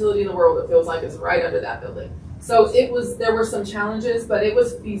every utility in the world, it feels like, is right under that building. So there were some challenges, but it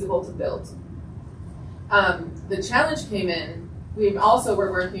was feasible to build. The challenge came in, we also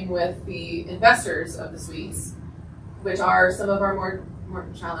were working with the investors of the suites, which are some of our more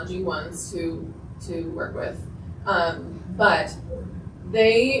challenging ones to work with. But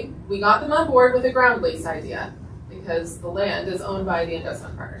we got them on board with a ground lease idea because the land is owned by the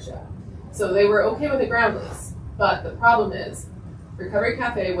investment partnership. So they were okay with a ground lease, but the problem is Recovery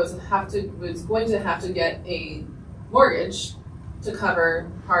Cafe was going to have to get a mortgage to cover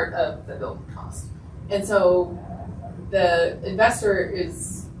part of the build cost. And so the investor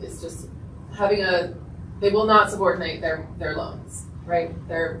is just having they will not subordinate their loans, right?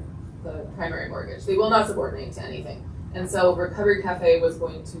 The primary mortgage. They will not subordinate to anything. And so Recovery Cafe was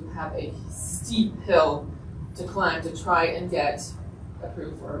going to have a steep hill to climb to try and get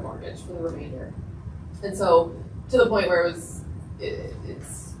approved for a mortgage for the remainder. And so to the point where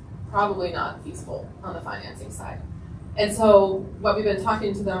it's probably not feasible on the financing side. And so what we've been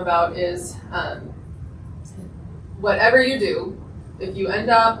talking to them about is whatever you do, if you end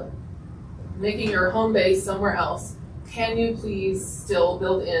up making your home base somewhere else, can you please still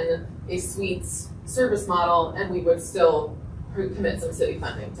build in a suites service model, and we would still commit some city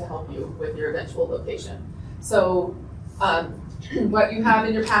funding to help you with your eventual location. So what you have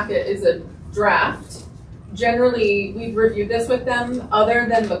in your packet is a draft. Generally, we've reviewed this with them, other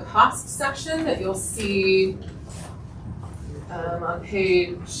than the cost section that you'll see on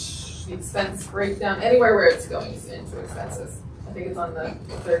page, the expense breakdown, anywhere where it's going into expenses. I think it's on the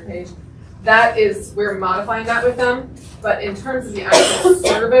 3rd page. We're modifying that with them, but in terms of the actual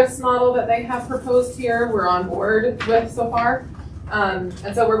service model that they have proposed here, we're on board with so far. And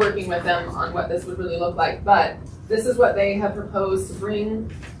so we're working with them on what this would really look like. But this is what they have proposed to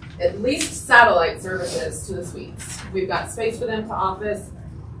bring at least satellite services to the suites. We've got space for them to office,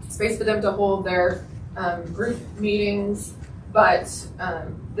 space for them to hold their group meetings, but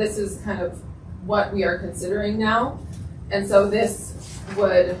this is kind of what we are considering now. And so this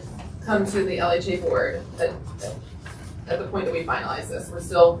would come to the LHA board at the point that we finalize this. We're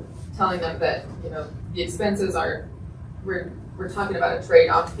still telling them that, the expenses are, we're talking about a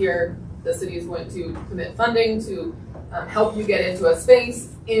trade-off here. The city is going to commit funding to help you get into a space.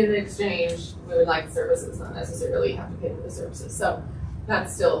 In exchange, we would like services, not necessarily have to pay for the services. So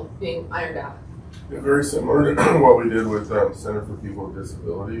that's still being ironed out. Yeah, very similar to what we did with Center for People with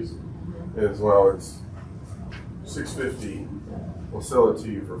Disabilities. As well, it's $650. We'll sell it to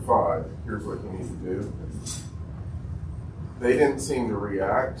you for $5. Here's what you need to do. they didn't seem to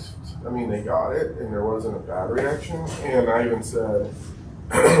react. I mean, they got it, and there wasn't a bad reaction. And I even said,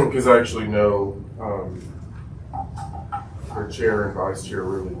 because I actually know their chair and vice chair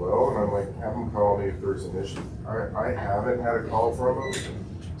really well, and I'm like, have them call me if there's an issue. I haven't had a call from them,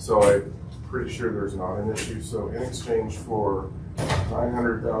 so I'm pretty sure there's not an issue. So in exchange for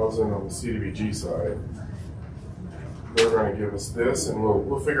 $900,000 on the CDBG side, they're going to give us this, and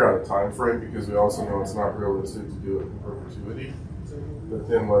we'll figure out a time frame, because we also know it's not realistic to do it in perpetuity. But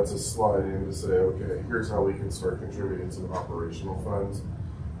then lets us slide in to say, okay, here's how we can start contributing some operational funds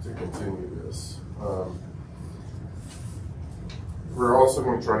to continue this. We're also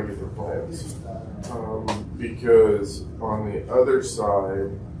going to try to get their plans, because on the other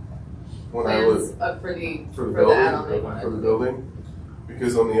side, when I look for the building,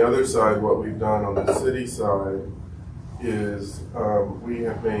 because on the other side, what we've done on the city side is we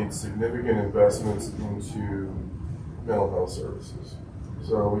have made significant investments into mental health services.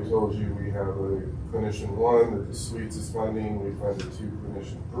 So we told you we have a clinician 1 that the suites is funding. We funded 2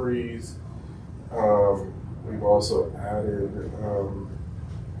 clinician 3s. We've also added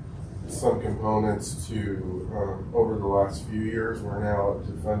some components to, over the last few years, we're now up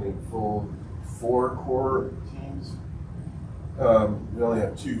to funding full 4 core teams. We only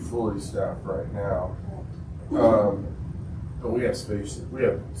have 2 fully staffed right now. But we have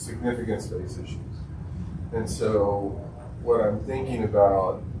significant space issues. And so what I'm thinking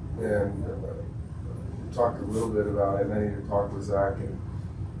about, and talked a little bit about it, and I need to talk with Zach and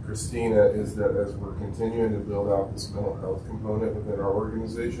Christina, is that as we're continuing to build out this mental health component within our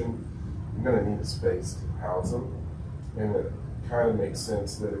organization, we're going to need a space to house them. And it kind of makes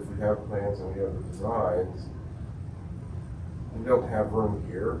sense that if we have plans and we have the designs, we don't have room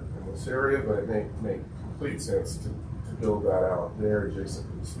here in this area, but it may make complete sense to build that out there adjacent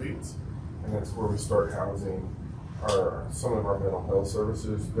to the suites. And that's where we start housing some of our mental health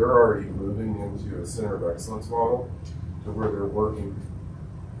services. They're already moving into a center of excellence model to where they're working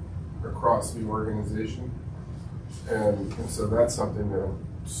across the organization. And so that's something that I'm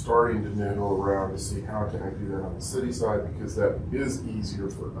starting to noodle around to see how can I do that on the city side, because that is easier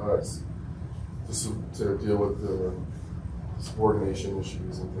for us to deal with the subordination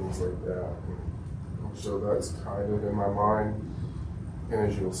issues and things like that. And so that's kind of in my mind. And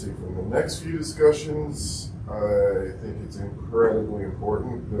as you'll see from the next few discussions, I think it's incredibly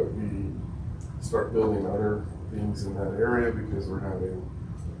important that we start building other things in that area, because we're having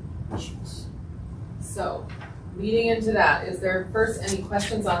issues. So, leading into that, is there first any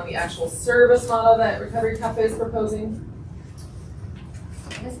questions on the actual service model that Recovery Cafe is proposing?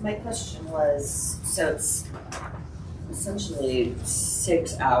 I guess my question was, so it's essentially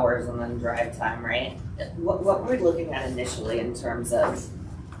 6 hours and then drive time, right? What we're looking at initially in terms of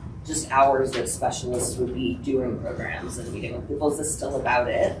just hours that specialists would be doing programs and meeting with people, is this still about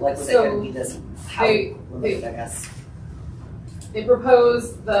it? Like, was it going to be this limited, I guess? They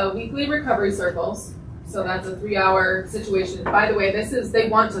proposed the weekly recovery circles. So that's a 3-hour situation. By the way, they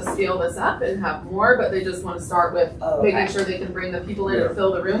want to scale this up and have more, but they just want to start with making sure they can bring the people in and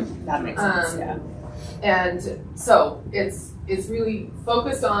fill the room. That makes sense, yeah. And so it's really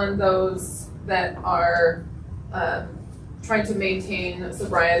focused on those that are trying to maintain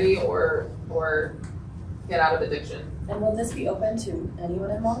sobriety or get out of addiction. And will this be open to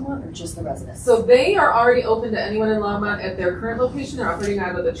anyone in Longmont or just the residents? So they are already open to anyone in Longmont at their current location. They're operating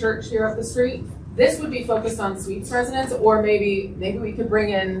out of the church here up the street. This would be focused on suites residents, or maybe we could bring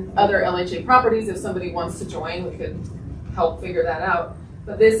in other LHA properties if somebody wants to join. We could help figure that out.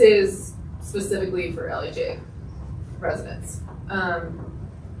 But this is specifically for LHA residents.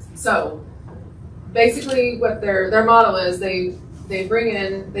 So basically, what their model is, they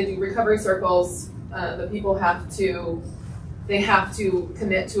do recovery circles. The people have to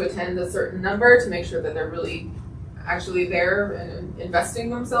commit to attend a certain number to make sure that they're really actually there and investing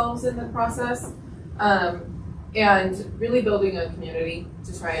themselves in the process, and really building a community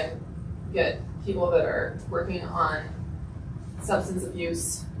to try and get people that are working on substance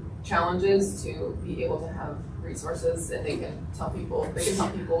abuse challenges to be able to have resources, and they can help people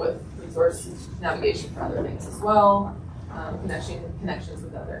with resource navigation for other things as well, connections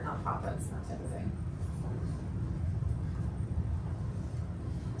with other nonprofits, that type of thing.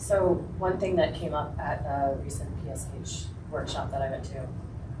 So one thing that came up at a recent PSH workshop that I went to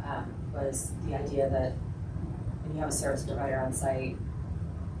was the idea that when you have a service provider on site,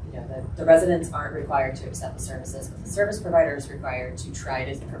 the residents aren't required to accept the services, but the service provider is required to try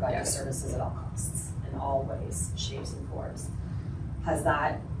to provide the services at all costs, in all ways, shapes, and forms. Has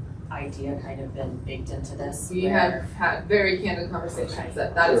that idea kind of been baked into this? We have had very candid conversations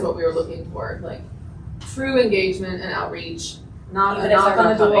that is what we were looking for, like true engagement and outreach, not Even a if knock they're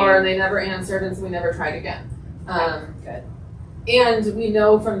on the not door coming. and they never answered and so we never tried again. Good. And we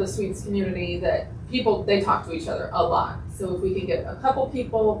know from the Suites community that people, they talk to each other a lot. So if we can get a couple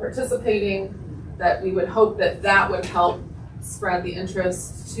people participating, that we would hope that that would help spread the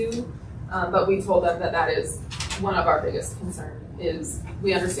interest too. But we told them that that is one of our biggest concerns is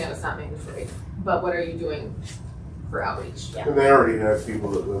we understand it's not mandatory, but what are you doing for outreach? And they already have people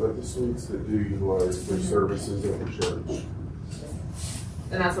that live at the Suites that do utilize their services at the church.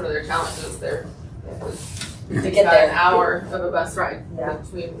 And that's one of their challenges. They're To get about there. an hour of a bus ride Yeah.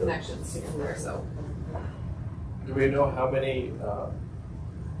 between connections to get there. So Do we know how many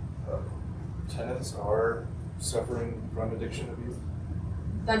tenants are suffering from addiction abuse?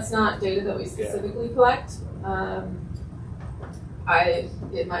 that's not data that we specifically collect.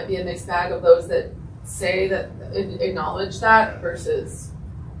 It might be a mixed bag of those that say that acknowledge that versus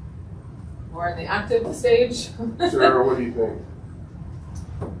more in the active stage. Sarah, what do you think?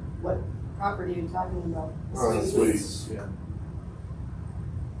 Property you're talking about? Suites. Yeah.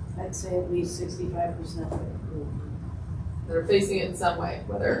 I'd say at least 65%. That are facing it in some way,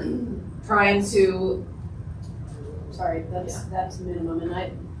 whether trying to, Sorry, that's minimum,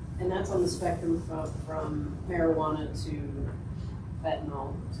 and that's on the spectrum from marijuana to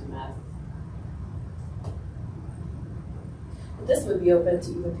fentanyl to meth. This would be open to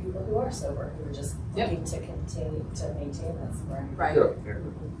even people who are sober, who are just Yep. looking to continue to maintain that sobriety. right? Yeah.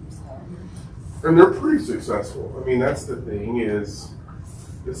 So, And they're pretty successful. I mean, that's the thing is,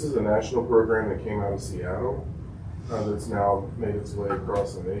 this is a national program that came out of Seattle that's now made its way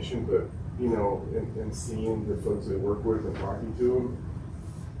across the nation. But, you know, in seeing the folks they work with and talking to them,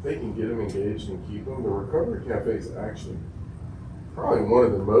 they can get them engaged and keep them. The Recovery Cafe is actually probably one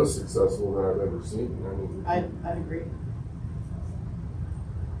of the most successful that I've ever seen. I mean, I'd agree.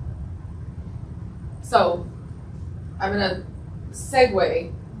 So I'm gonna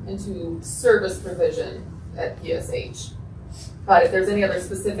segue into service provision at PSH. But if there's any other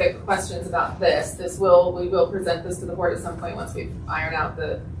specific questions about this, we will present this to the board at some point once we've ironed out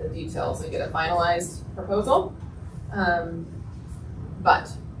the details and get a finalized proposal.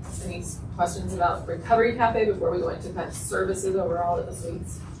 But any questions about Recovery Cafe before we go into kind of services overall at the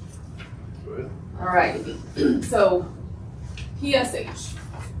Suites? Good. All right, so PSH.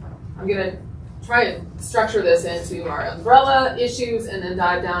 I'm gonna try and structure this into our umbrella issues and then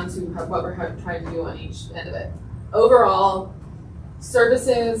dive down to what we're trying to do on each end of it. Overall,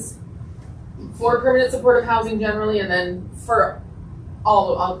 services for permanent supportive housing generally, and then for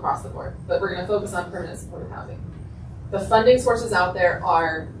all across the board. But we're going to focus on permanent supportive housing. The funding sources out there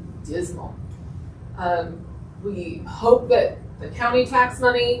are dismal. We hope that the county tax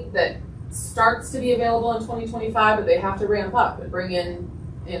money that starts to be available in 2025, but they have to ramp up and bring in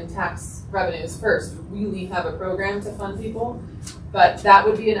tax revenues first. Really have a program to fund people, but that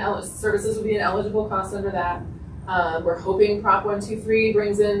would be services would be an eligible cost under that. We're hoping Prop 123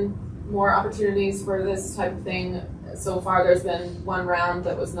 brings in more opportunities for this type of thing. So far, there's been one round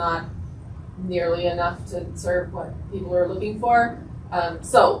that was not nearly enough to serve what people are looking for.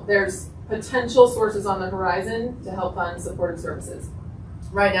 So there's potential sources on the horizon to help fund supportive services.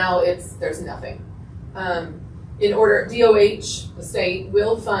 Right now, there's nothing. DOH, the state,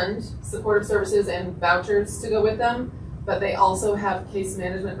 will fund supportive services and vouchers to go with them, but they also have case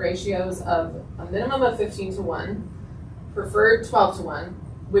management ratios of a minimum of 15-1, preferred 12-1,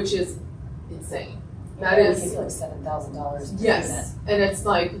 which is insane. That it would is give you like $7,000. yes, and it's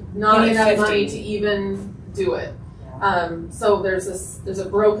like not You need enough 50. money to even do it. So there's a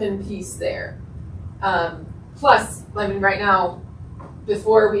broken piece there. Plus, I mean, right now,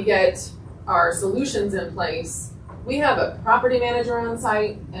 before we get our solutions in place, we have a property manager on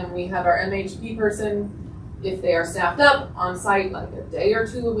site and we have our MHP person. If they are staffed up on site like a day or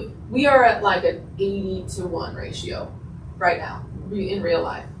two, we are at like an 80-1 ratio right now in real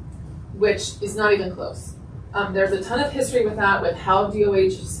life, which is not even close. There's a ton of history with that, with how DOH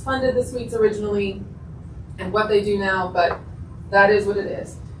funded the suites originally and what they do now, but that is what it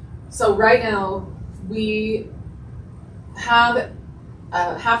is. So right now, we have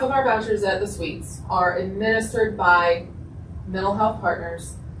half of our vouchers at the suites are administered by mental health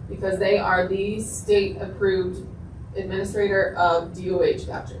partners because they are the state-approved administrator of DOH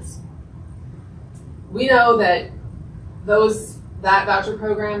vouchers. We know that that voucher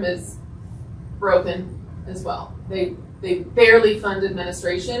program is broken as well. They barely fund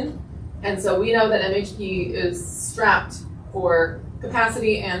administration, and so we know that MHP is strapped for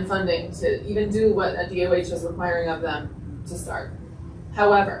capacity and funding to even do what a DOH is requiring of them to start.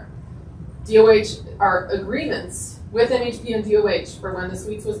 However, our agreements with MHP and DOH for when the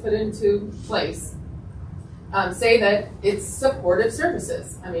suites was put into place say that it's supportive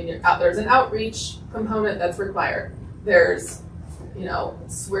services. I mean, there's an outreach component that's required. There's,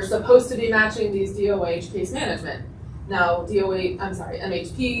 we're supposed to be matching these DOH case management. Now,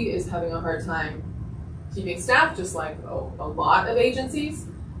 MHP is having a hard time keeping staff, just like a lot of agencies,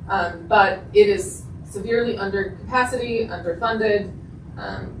 but it is severely under capacity, underfunded.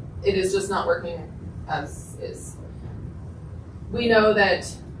 It is just not working as is. We know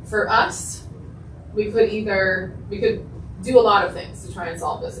that for us, we could do a lot of things to try and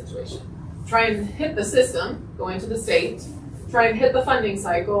solve this situation. Try and hit the system, going to the state, try and hit the funding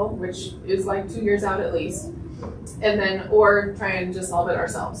cycle, which is like 2 years out at least, and then, or try and just solve it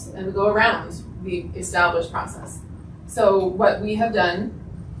ourselves and go around the established process. So what we have done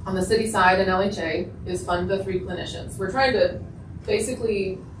on the city side and LHA is fund the 3 clinicians. We're trying to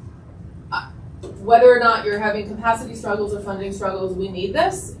basically, whether or not you're having capacity struggles or funding struggles, we need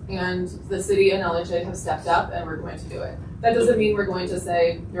this, and the city and LHA have stepped up and we're going to do it. That doesn't mean we're going to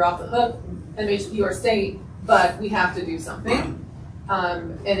say you're off the hook, MHP or state, but we have to do something.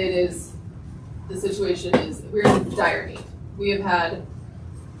 And the situation is, we're in dire need. We've had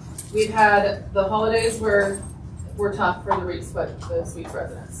the holidays were tough for the Suites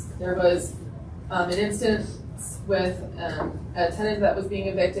residents. There was an instance with a tenant that was being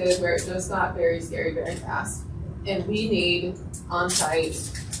evicted where it just got very scary very fast. And we need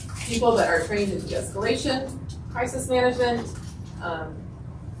on-site people that are trained in de-escalation, crisis management.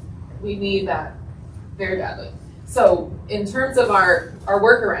 We need that very badly. So in terms of our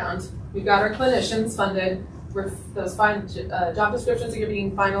workaround, we've got our clinicians funded. Those job descriptions are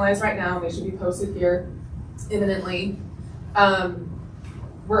being finalized right now. They should be posted here imminently.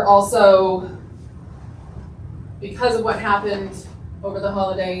 We're also, because of what happened over the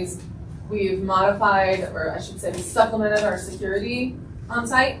holidays, we've modified, or I should say we supplemented our security on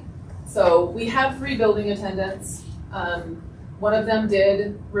site. So we have 3 building attendants. One of them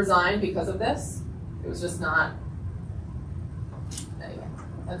did resign because of this. It was just not, anyway,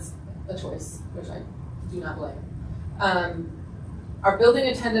 that's a choice, which I do not blame. Our building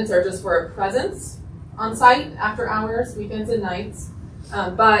attendants are just for a presence on site after hours, weekends and nights,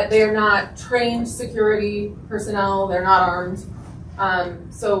 but they are not trained security personnel, they're not armed.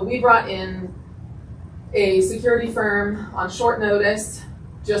 So we brought in a security firm on short notice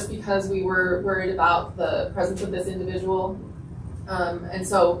just because we were worried about the presence of this individual. And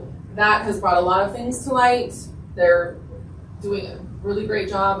so that has brought a lot of things to light. They're doing a really great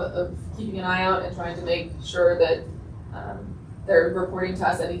job of keeping an eye out and trying to make sure that they're reporting to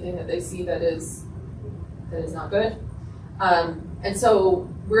us anything that they see that is not good. And so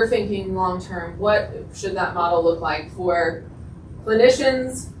we're thinking long-term, what should that model look like for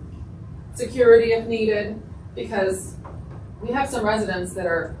clinicians, security if needed, because we have some residents that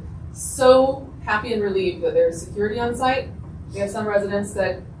are so happy and relieved that there's security on site. We have some residents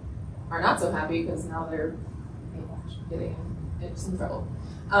that are not so happy because now they're getting into some trouble.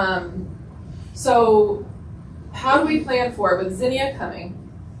 So how do we plan for it? With Zinnia coming,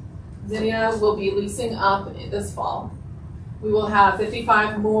 Zinnia will be leasing up this fall. We will have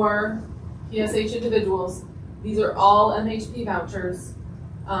 55 more PSH individuals. These are all MHP vouchers,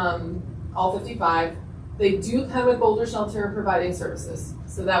 all 55. They do come with Boulder Shelter providing services.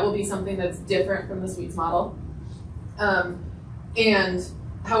 So that will be something that's different from the Suites model. And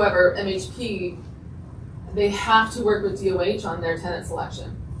however, MHP, they have to work with DOH on their tenant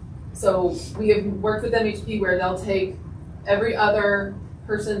selection. So we have worked with MHP where they'll take every other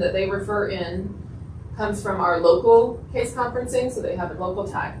person that they refer in comes from our local case conferencing, so they have a local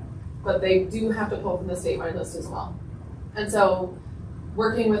tie. But they do have to pull from the statewide list as well. And so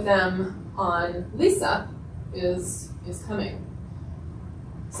working with them on lease-up is coming.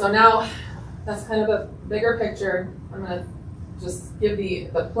 So now that's kind of a bigger picture. I'm gonna just give the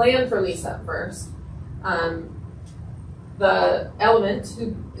plan for lease-up first. The Element,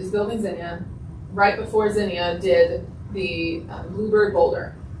 who is building Zinnia, right before Zinnia did the Bluebird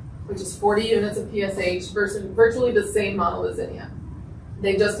Boulder, which is 40 units of PSH versus virtually the same model as Zinnia.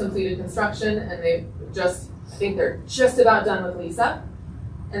 They just completed construction and I think they're just about done with lease-up.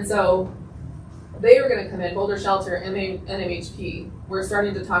 And so they were gonna come in, Boulder Shelter and MHP. We're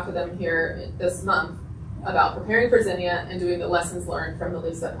starting to talk to them here this month about preparing for Zinnia and doing the lessons learned from the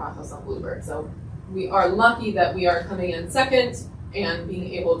lease-up process on Bluebird. So we are lucky that we are coming in second and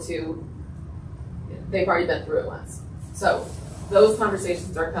being able to, they've already been through it once. So those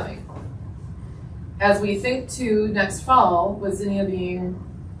conversations are coming. As we think to next fall, with Zinnia being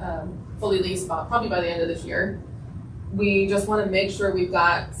fully leased probably by the end of this year, we just want to make sure we've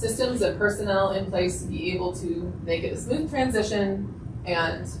got systems and personnel in place to be able to make it a smooth transition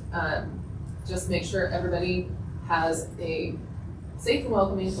and just make sure everybody has a safe and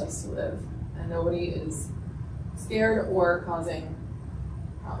welcoming place to live, and nobody is scared or causing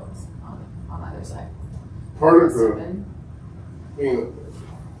problems on either side. Part of So the, then- I mean,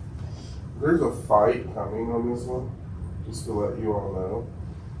 there's a fight coming on this one, just to let you all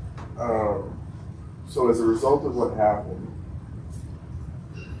know. So as a result of what happened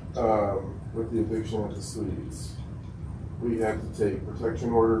with the eviction at the suites, we had to take protection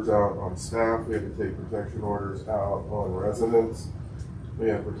orders out on staff, we had to take protection orders out on residents, we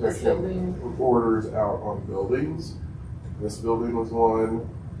had protection orders out on buildings. This building was one,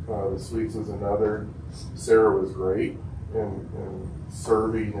 the suites was another. Sarah was great in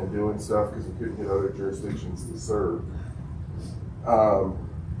serving and doing stuff because we couldn't get other jurisdictions to serve.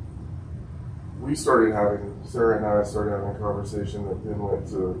 Sarah and I started having a conversation that then went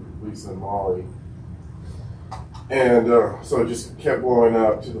to Lisa and Molly. And so it just kept blowing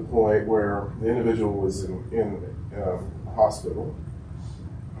up to the point where the individual was in a hospital,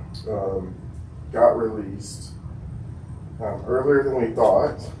 got released earlier than we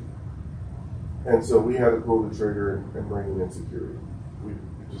thought, and so we had to pull the trigger and bring in security. We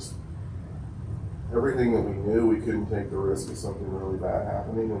just, everything that we knew, we couldn't take the risk of something really bad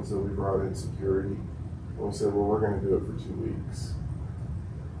happening, and so we brought in security, and we said, well, we're going to do it for 2 weeks.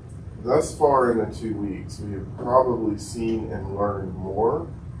 Thus far in the 2 weeks, we have probably seen and learned more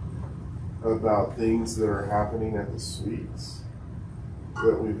about things that are happening at the suites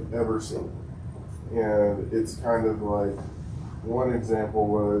that we've ever seen. And it's kind of like, one example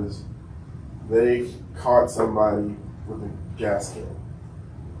was they caught somebody with a gas can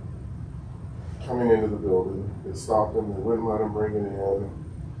coming into the building. They stopped them, they wouldn't let them bring it in.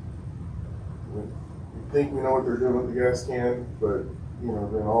 We think we know what they're doing with the gas can, but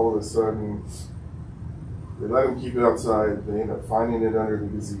then all of a sudden, they let them keep it outside. They end up finding it under the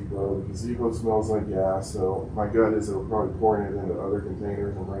gazebo. The gazebo smells like gas, so my gut is they'll probably pouring it into other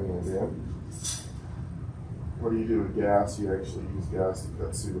containers and bringing it in. What do you do with gas? You actually use gas to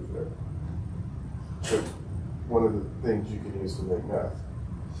cut Sudafed. But one of the things you can use to make meth.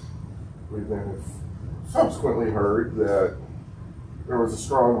 We then have subsequently heard that there was a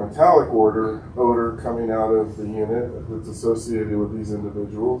strong metallic odor coming out of the unit that's associated with these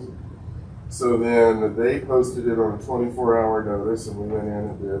individuals. So then they posted it on a 24-hour notice, and we went in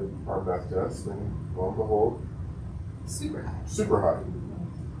and did our meth test, and lo and behold, super high. Super high.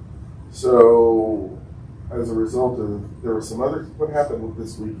 So as a result of, there was some other, what happened with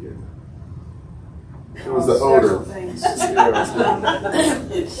this weekend? It was the odor. Several things. Yeah.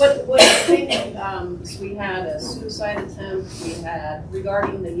 What happened, so we had a suicide attempt, we had,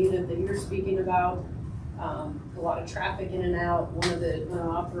 regarding the unit that you're speaking about, a lot of traffic in and out. One of the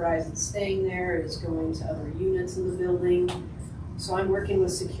unauthorized that's staying there is going to other units in the building. So I'm working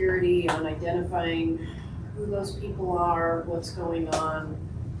with security on identifying who those people are, what's going on.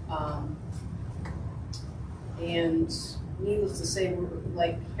 And needless to say,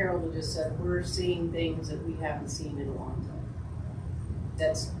 like Harold just said, we're seeing things that we haven't seen in a long time.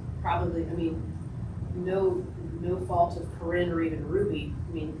 That's probably, no fault of Corinne or even Ruby.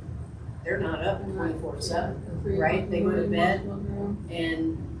 They're not up 24/7, right? They go to bed,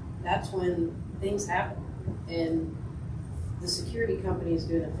 and that's when things happen. And the security company is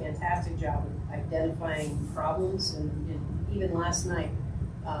doing a fantastic job of identifying problems. And even last night,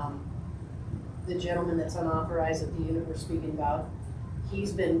 the gentleman that's unauthorized at the unit we're speaking about,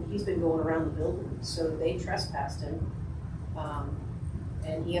 he's been going around the building. So they trespassed him,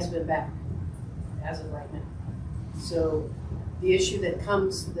 and he hasn't been back as of right now. So the issue that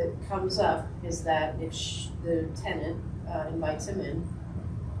comes up is that if the tenant invites him in,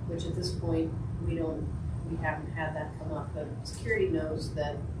 which at this point we haven't had that come up, but security knows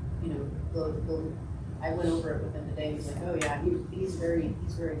that, I went over it with him today. He's like, oh yeah, he's very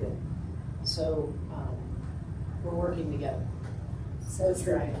good. So we're working together. So it's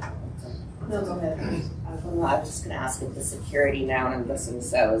right. No, go ahead. Well, I was just going to ask if the security now, and I'm guessing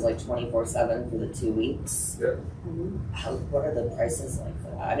so, is like 24/7 for the 2 weeks. Yeah. What are the prices like for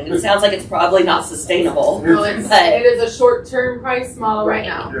that? It sounds like it's probably not sustainable. No, it is a short-term price model right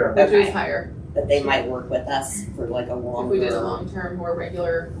now, Yeah. which Okay. is higher. But they might work with us for like a longer. If we did a long-term, more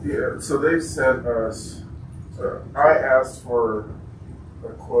regular. Yeah, so they sent us, I asked for a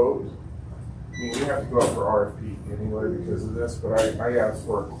quote. We have to go out for RFP anyway because of this, but I asked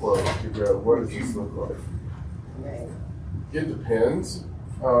for a quote to go, what does this look like? Right. It depends,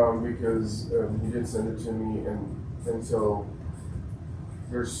 because he did send it to me, and so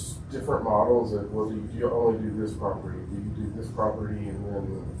there's different models of, well, do you only do this property? Do you do this property and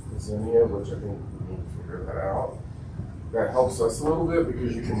then Zinnia, which I think we need to figure that out. that helps us a little bit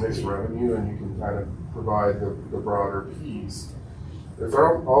because you can mix revenue and you can kind of provide the broader piece. There's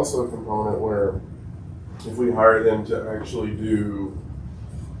also a component where if we hire them to actually do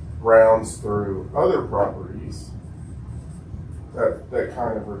rounds through other properties, that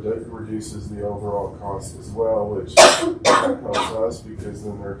kind of reduces the overall cost as well, which helps us because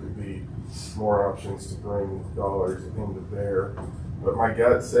then there could be more options to bring dollars into bear. But my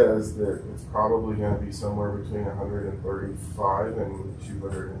gut says that it's probably going to be somewhere between $135,000 and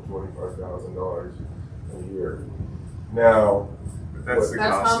 $225,000 a year. Now, But that's the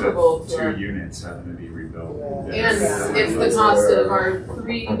That's cost comparable of to 2 our- units having to be rebuilt. And it's the cost of our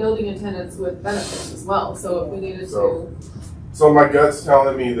 3 building attendants with benefits as well, so if we needed to. So my gut's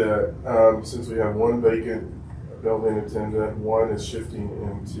telling me that since we have 1 vacant building attendant, 1 is shifting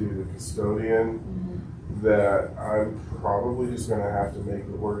into the custodian, that I'm probably just going to have to make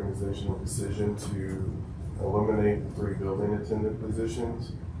the organizational decision to eliminate the 3 building attendant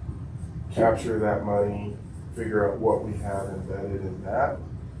positions, capture that money, figure out what we have embedded in that,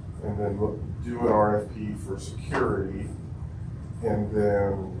 and then do an RFP for security, and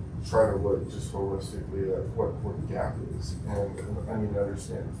then try to look just holistically at what the gap is. And I need to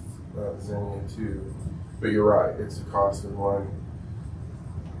understand Xenia too. But you're right, it's the cost of 2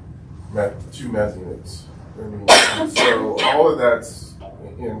 meth units. I mean, and so all of that's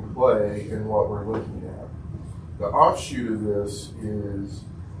in play in what we're looking at. The offshoot of this is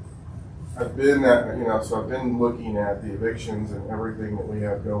I've been looking at the evictions and everything that we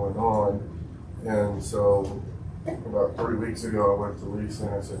have going on. And so about 3 weeks ago, I went to Lisa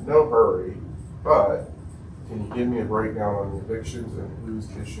and I said, no hurry, but can you give me a breakdown on the evictions and who's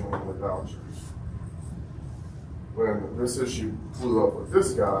issuing the vouchers? When this issue flew up with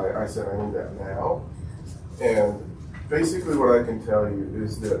this guy, I said, I need that now. And basically what I can tell you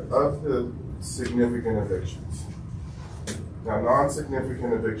is that of the significant evictions, now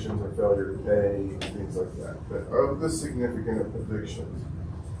non-significant evictions are failure to pay, things like that, but of the significant evictions,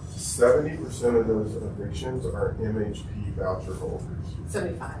 70% of those evictions are MHP voucher holders.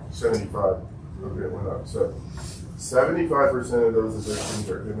 75. 75, okay, it went up. So 75% of those evictions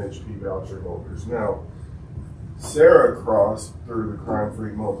are MHP voucher holders. Now, Sarah crossed through the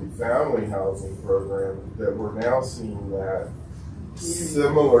crime-free multifamily housing program that we're now seeing that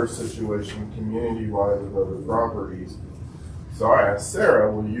similar situation community-wide with other properties. So I asked Sarah,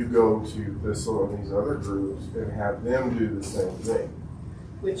 will you go to Thistle and these other groups and have them do the same thing?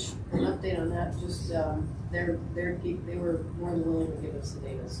 Which, an update on that, just, they were more than willing to give us the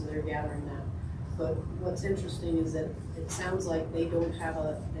data, so they're gathering that. But what's interesting is that it sounds like they don't have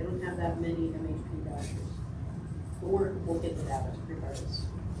that many MHP vouchers. But we'll get the data regardless.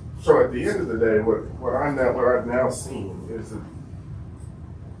 So at the end of the day, what I've now seen is that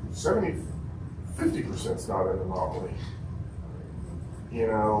 50% is not an anomaly. You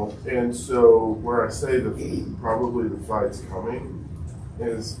know, and so where I say probably the fight's coming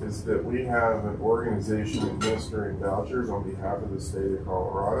is that we have an organization administering vouchers on behalf of the state of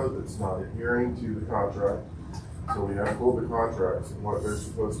Colorado that's not adhering to the contract. So we have pulled the contracts and what they're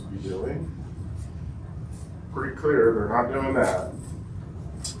supposed to be doing. Pretty clear, they're not doing that.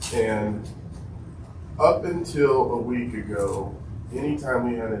 And up until a week ago, anytime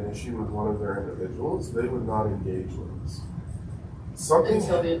we had an issue with one of their individuals, they would not engage with us.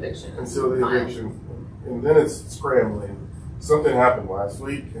 Until the eviction. Until the eviction. And then it's scrambling. Something happened last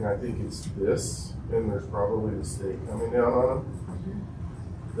week, and I think it's this, and there's probably the state coming down on them,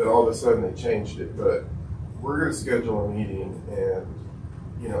 that all of a sudden they changed it. But we're going to schedule a meeting, and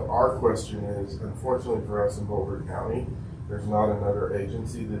you know, our question is, unfortunately for us in Boulder County, there's not another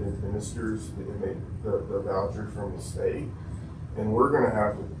agency that administers the vouchers from the state, and we're going to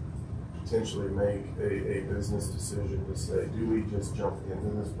have to potentially make a business decision to say, do we just jump into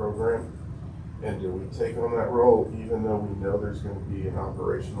this program and do we take on that role even though we know there's going to be an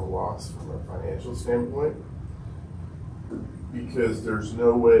operational loss from a financial standpoint? Because there's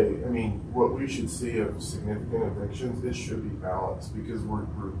no way, I mean, what we should see of significant evictions, it should be balanced because we're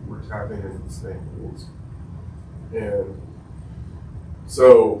tapping into the same pools. And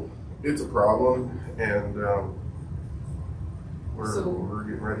so it's a problem, and we're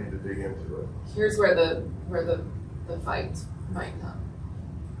getting ready to dig into it. Here's where the fight might come.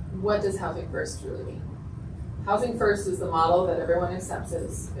 What does Housing First really mean? Housing First is the model that everyone accepts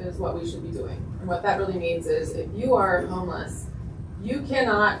is what we should be doing. And what that really means is if you are homeless, you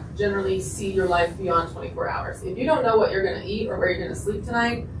cannot generally see your life beyond 24 hours. If you don't know what you're going to eat or where you're going to sleep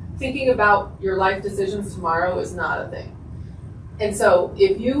tonight, thinking about your life decisions tomorrow is not a thing. And so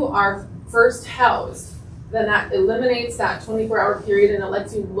if you are first housed, then that eliminates that 24-hour period and it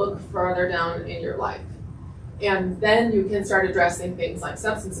lets you look further down in your life. And then you can start addressing things like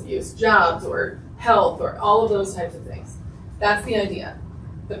substance abuse, jobs, or health, or all of those types of things. That's the idea.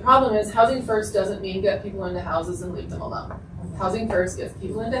 The problem is housing first doesn't mean get people into houses and leave them alone. Housing first gets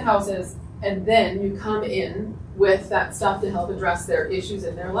people into houses, and then you come in with that stuff to help address their issues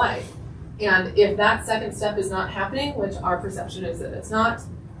in their life. And if that second step is not happening, which our perception is that it's not,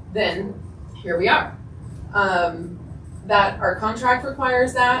 then here we are. That our contract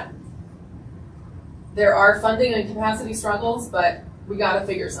requires that. There are funding and capacity struggles, but we got to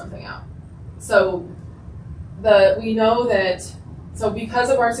figure something out. So we know that, so because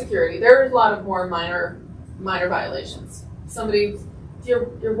of our security, there are a lot of more minor violations.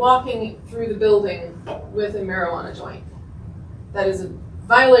 You're walking through the building with a marijuana joint. That is a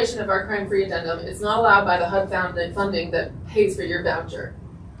violation of our crime-free addendum. It's not allowed by the HUD funding that pays for your voucher.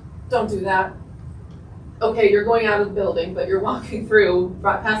 Don't do that. Okay, you're going out of the building, but you're walking through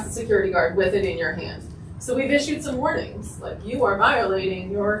past the security guard with it in your hand. So we've issued some warnings, like you are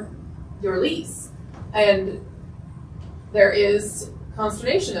violating your lease. And there is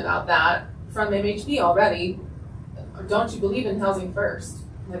consternation about that from MHB already. Don't you believe in housing first?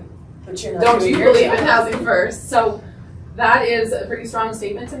 Like, But you're not don't doing you your believe in job. housing first? So that is a pretty strong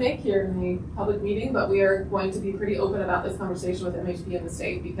statement to make here in the public meeting, but we are going to be pretty open about this conversation with MHB in the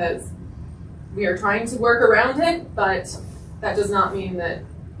state because we are trying to work around it, but that does not mean that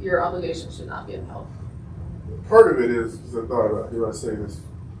your obligation should not be upheld. Part of it is, because I thought about, do I say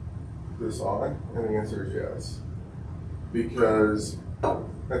this on? And the answer is yes. Because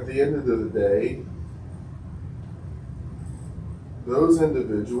at the end of the day, those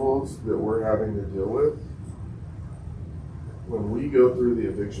individuals that we're having to deal with, when we go through the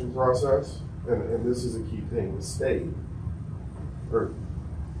eviction process, and this is a key thing, the state, or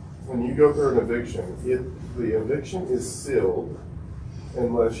when you go through an eviction, the eviction is sealed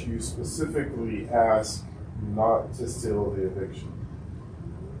unless you specifically ask not to seal the eviction.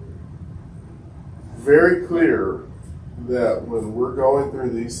 Very clear that when we're going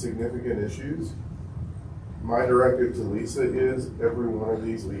through these significant issues, my directive to Lisa is every one of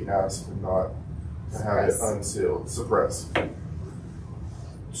these we ask not to have it unsealed, suppress.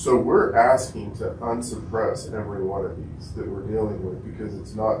 So we're asking to unsuppress every one of these that we're dealing with because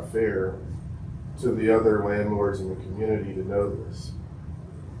it's not fair to the other landlords in the community to know this.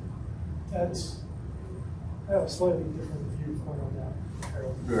 I have a slightly different viewpoint on that,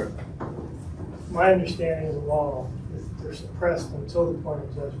 Harold. Yeah. My understanding of the law is that they're suppressed until the point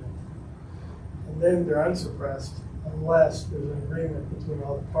of judgment. And then they're unsuppressed unless there's an agreement between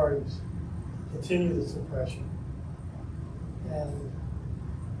all the parties to continue the suppression. And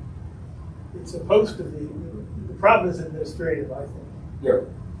it's supposed to be, the problem is administrative, I think. Yeah.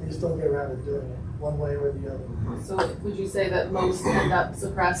 They just don't get around to doing it one way or the other. So would you say that most end up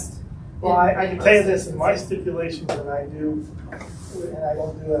suppressed? Well, I can tell you this, in my stipulations that I do, and I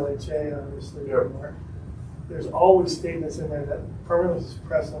don't do LHA obviously anymore, there's always statements in there that permanently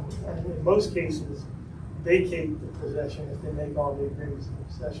suppress them, and in most cases, vacate the possession if they make all the agreements in the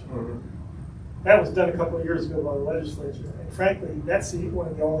possession. Mm-hmm. That was done a couple of years ago by the legislature, and frankly, that's one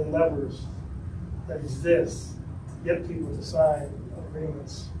of the only levers that exists to get people to sign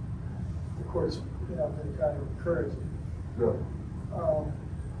agreements. The courts, been kind of encourage it. Yeah.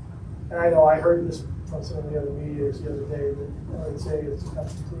 And I know I heard this from some of the other mediators the other day that LHA is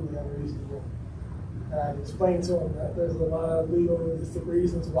completely unreasonable. And I explained to them that there's a lot of legal and logistic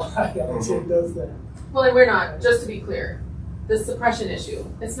reasons why LHA does that. Well, and we're not, just to be clear, the suppression issue,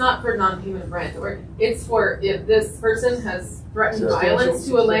 it's not for non-payment of rent, or it's for if this person has threatened violence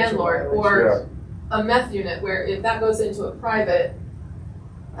to a landlord, or a meth unit, where if that goes into a private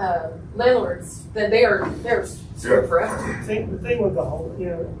landlords, then they're screwed forever. The thing with the whole,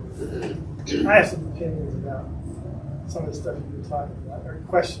 I have some opinions about some of the stuff you've been talking about, or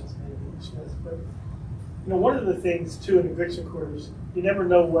questions maybe, but one of the things too in eviction court is you never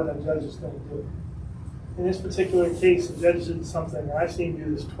know what a judge is going to do. In this particular case, the judge did something, and I've seen him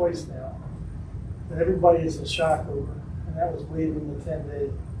do this twice now, that everybody is in shock over, and that was waiving the 10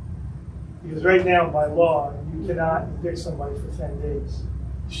 days. Because right now, by law, you cannot evict somebody for 10 days.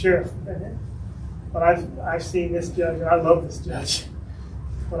 Sheriff, but I've seen this judge, and I love this judge,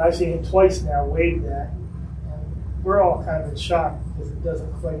 but I've seen him twice now waive that, and we're all kind of in shock because it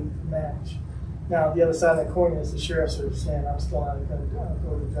doesn't quite match. Now, the other side of that coin is the sheriffs are saying, I'm still not going to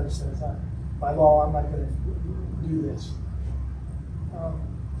go to the judge says, by law, I'm not going to do this.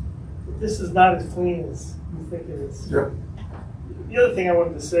 But this is not as clean as you think it is. Yep. The other thing I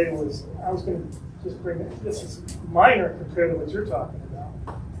wanted to say was, I was going to just bring it, this is minor compared to what you're talking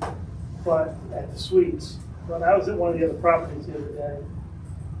about, but at the suites. But I was at one of the other properties the other day,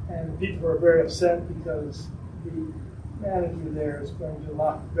 and people were very upset because the manager there is going to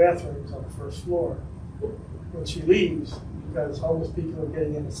lock the bathrooms on the first floor when she leaves, because homeless people are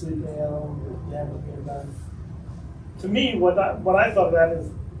getting into sleeping at home, there's damage being done. To me, what I thought of that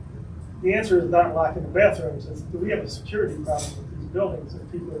is, the answer is not locking the bathrooms. It's, do we have a security problem with these buildings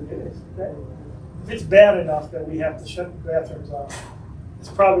that people are getting? If it's bad enough that we have to shut the bathrooms off, it's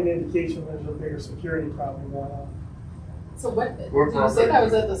probably an indication there's a bigger security problem going on. So what, did you say that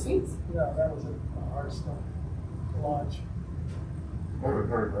was at the Suites? No, that was a hard stuff. Launch. I haven't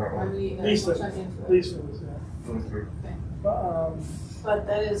heard that How one. many, Lisa, check into it. Lisa was there. Okay. But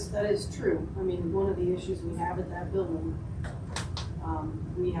that is true. I mean, one of the issues we have at that building,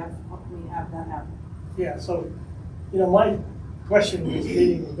 we have that happen. Yeah, so, my question in this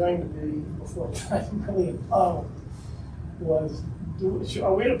meeting was going to be, before I really involved, was,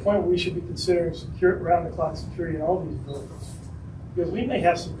 are we at a point where we should be considering round-the-clock security in all these buildings? Because we may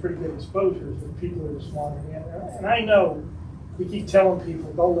have some pretty good exposures if people are just wandering in. And I know we keep telling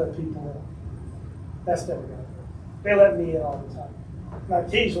people, don't let people in. That's never going to work. They let me in all the time. Now,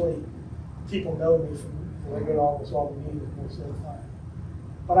 occasionally, people know me from when I go to almost all the meetings most of the time.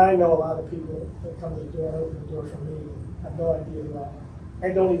 But I know a lot of people that come to the door and open the door for me and have no idea who I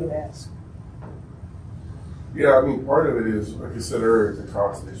am. I don't even ask. Yeah, I mean, part of it is, like I said earlier, it's a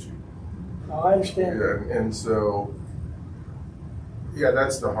cost issue. I understand. Yeah, and so, yeah,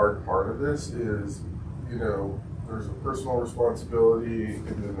 that's the hard part of this is, there's a personal responsibility, and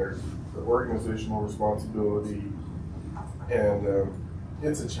then there's the organizational responsibility, and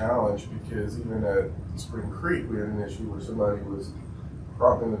it's a challenge because even at Spring Creek, we had an issue where somebody was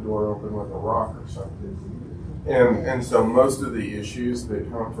propping the door open with a rock or something. And so most of the issues that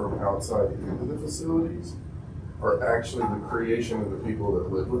come from outside into the facilities are actually the creation of the people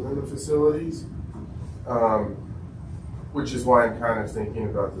that live within the facilities, which is why I'm kind of thinking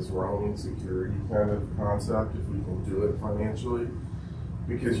about this roaming security kind of concept, if we can do it financially,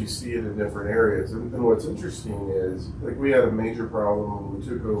 because you see it in different areas. And what's interesting is, like, we had a major problem when we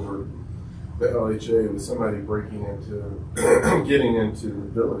took over the LHA with somebody breaking into, getting into the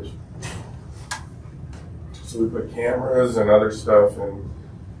village. So we put cameras and other stuff, and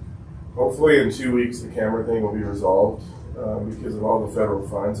hopefully in 2 weeks the camera thing will be resolved. Because of all the federal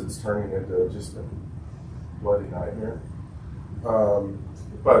funds, it's turning into just a bloody nightmare.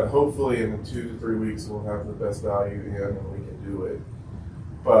 But hopefully in 2 to 3 weeks we'll have the best value in and we can do it.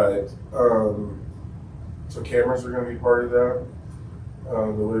 But, so cameras are going to be part of that.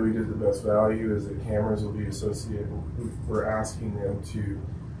 The way we did the best value is that cameras will be associated. We're asking them to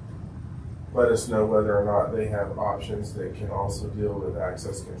let us know whether or not they have options that can also deal with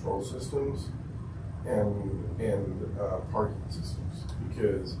access control systems and parking systems.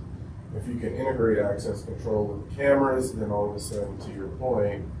 Because if you can integrate access control with cameras, then all of a sudden, to your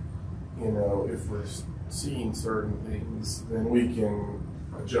point, if we're seeing certain things, then we can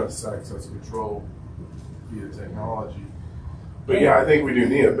adjust access control via technology. But yeah, I think we do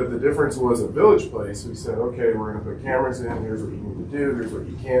need it. But the difference was a Village Place. We said, okay, we're going to put cameras in. Here's what you need to do. Here's what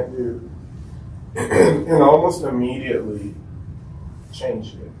you can't do. And almost immediately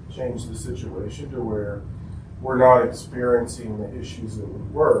changed it. Changed the situation to where we're not experiencing the issues that we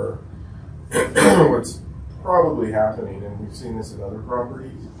were. What's probably happening, and we've seen this in other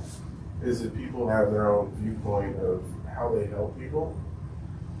properties, is that people have their own viewpoint of how they help people.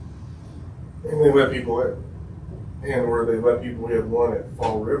 And they let people in. And where they let people, we had one at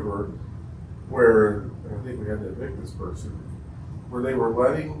Fall River where, I think we had to evict this person, where they were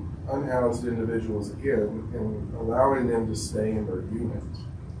letting unhoused individuals in and allowing them to stay in their unit.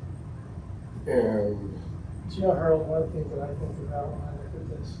 And Harold, one thing that I think about when I look at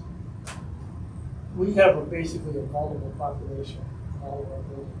this, we have basically a vulnerable population in all of our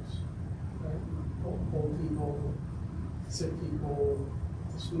buildings. Right? Old people, sick people,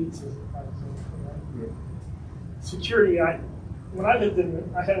 the suites as a kind of thing, right? Yeah. Security, when I lived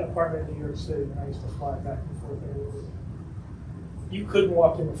I had an apartment in New York City, and I used to fly back and forth everywhere. You couldn't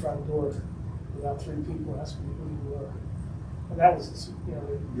walk in the front door without 3 people asking you who you were. And that was,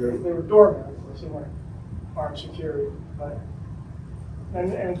 they were doormen, of course, they weren't armed security. But,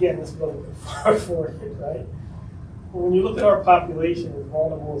 and again, this building is far for it, right? But when you look at our population, as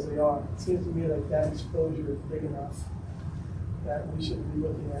vulnerable as they are, it seems to me like that exposure is big enough that we should be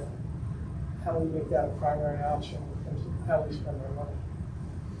looking at how we make that a primary option in terms of how we spend our money.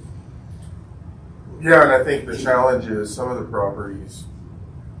 yeah, and I think the challenge is some of the properties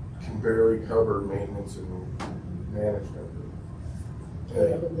can barely cover maintenance and management.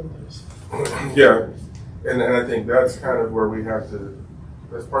 Yeah, and I think that's kind of where we have to,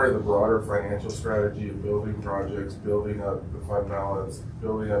 that's part of the broader financial strategy of building projects, building up the fund balance,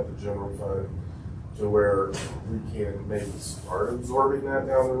 building up the general fund, to where we can maybe start absorbing that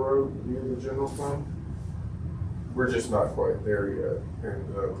down the road via the general fund. We're just not quite there yet.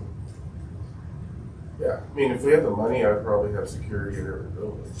 And yeah, I mean, if we had the money, I'd probably have security in every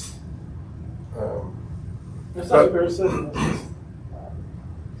building. That's not a fair assessment. That's just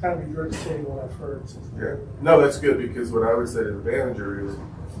kind of regurgitating what I've heard. Since Yeah. No, that's good, because what I would say to the manager is,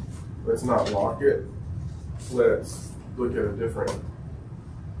 let's not lock it. Let's look at a different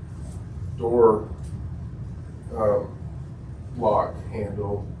door lock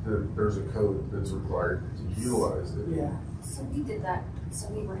handle. There's a code that's required to utilize it. Yeah. So we did that. So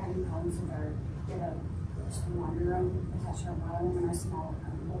we were having problems with our, we had a laundry room attached to our water room in our small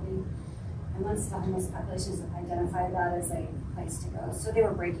apartment building. And once the homeless populations identified that as a place to go, so they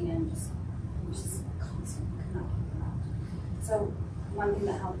were breaking in just constantly, could not keep them out. So one thing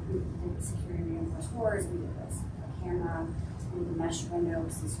that helped, we did security reinforced doors, we did this a camera, we did the mesh window,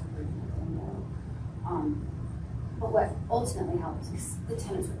 since we're breaking the window. But what ultimately helped is the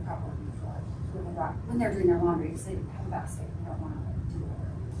tenants would properly flood when they're doing their laundry, because they have a basket, they don't want to do it.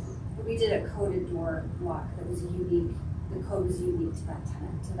 But we did a coded door lock that was unique. The code was unique to that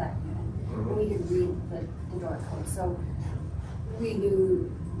tenant, to that unit. And we could read the door code. So we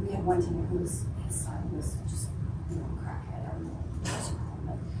knew, we had one tenant who was, his son was just, crackhead, I don't know what you call him,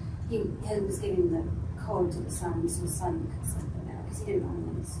 but he was giving the code to the son, so his son could sleep in there, because he didn't want him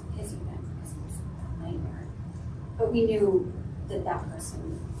in his unit, because he was laying there. But we knew that that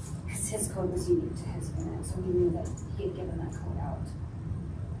person, because his code was unique to his unit, so we knew that he had given that code out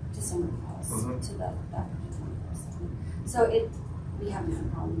to somebody else, to that particular person. So we haven't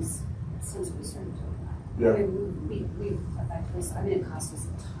had problems since we started doing that. Yeah. I mean, we effectively, I mean, it cost us a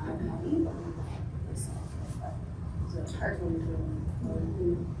ton of money, but we effectively solved it. But it's hard when you're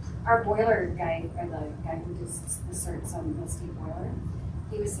doing our boiler guy, or the guy who does the certs on the state boiler,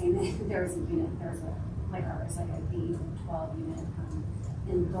 he was saying that there was a unit, there was like ours, like a B12 unit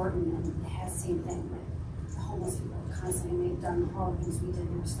in Thornton, and it has the same thing, like homeless people constantly, and they've done all the things we did,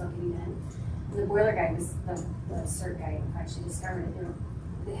 they were still getting in. And the boiler guy was, the cert guy actually discovered it.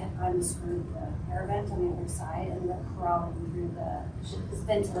 They had unscrewed the air vent on the other side, and they were crawling through the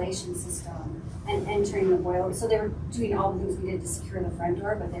ventilation system and entering the boiler. So they were doing all the things we did to secure the front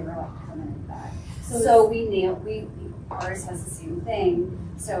door, but they were like coming in the back. So ours has the same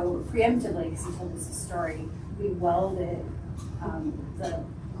thing. So preemptively, because he told us a story, we welded the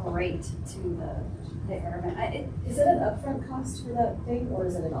grate to the air vent. Is it an upfront cost for that thing, or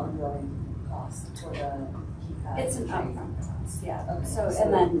is it an ongoing cost for the keypad? It's an upfront cost, yeah. Okay. So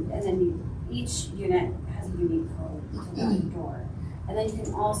and then each unit has a unique code to that door, and then you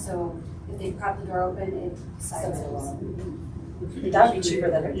can also, if they prop the door open, it sides it. That would be cheaper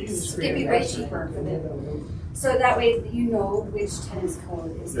than it It'd be way cheaper for the. So that way you know which tenant's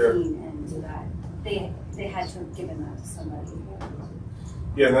code is keying into that. They had to have given that to somebody.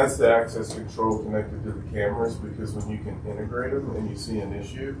 Yeah, and that's the access control connected to the cameras, because when you can integrate them and you see an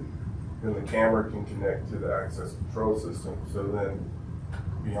issue, then the camera can connect to the access control system. So then,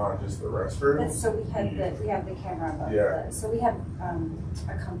 beyond just the restroom. So we have the camera above so we have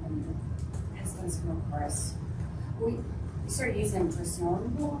a company that has done some work for us. We started using them for snow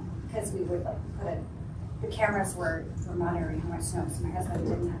removal, because we would the cameras were monitoring how much snow, so my husband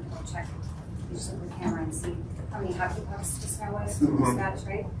didn't have to go check it. We just look at the camera and see how many hockey pucks the snow was from the Scotch,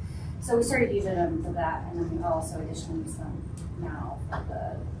 right? So we started using them for that, and then we also additionally use them now for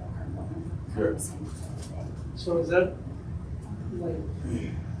the apartment building. Kind of the same sort of thing. So is that like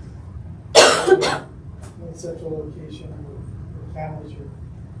one central location where the cameras are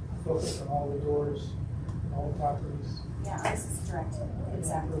focused on all the doors, all the properties? Yeah, ours is directed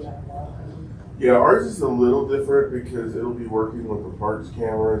exactly. Yeah, ours is a little different, because it'll be working with the parks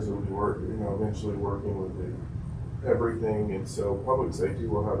cameras, it'll be eventually working with everything, and so public safety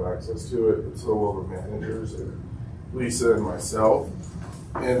will have access to it, and so will the managers, and Lisa and myself.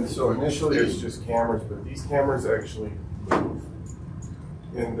 And so initially it's just cameras, but these cameras actually move.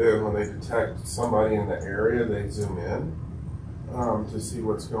 And then when they detect somebody in the area, they zoom in to see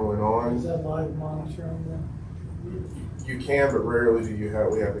what's going on. Is that live monitoring then? You can, but rarely do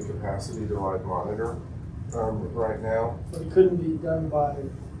we have the capacity to live monitor right now. But it couldn't be done by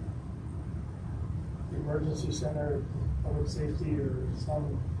the emergency center, public safety, or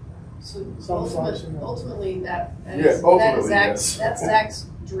some function. Ultimately, Ultimately, that's Zach's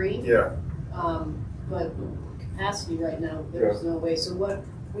dream. Yeah. But capacity right now, there's no way. So what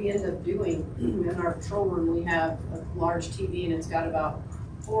we end up doing in our patrol room, we have a large TV, and it's got about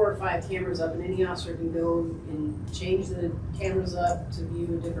 4 or 5 cameras up, and any officer can go and change the cameras up to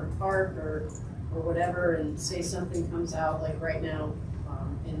view a different part or whatever, and say something comes out, like right now,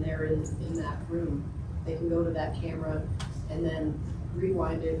 and they're in that room, they can go to that camera and then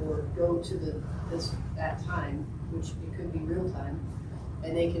rewind it or go to that time, which it could be real time,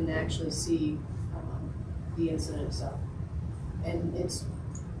 and they can actually see the incident itself. And it's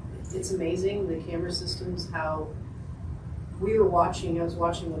amazing, the camera systems, how I was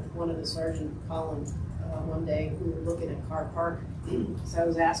watching with one of the Sergeant Colin one day. We were looking at car park, so I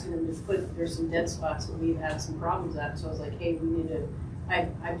was asking him to there's some dead spots that we've had some problems at, so I was like, hey, we need to,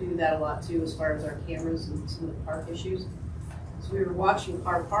 I do that a lot too as far as our cameras and some of the park issues. So we were watching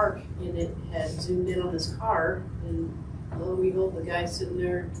car park, and it had zoomed in on this car, and lo and behold, the guy's sitting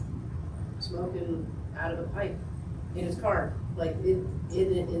there smoking out of a pipe in his car. Like the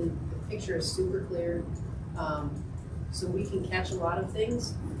picture is super clear. So we can catch a lot of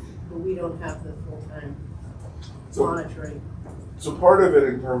things, but we don't have the full-time monitoring. So part of it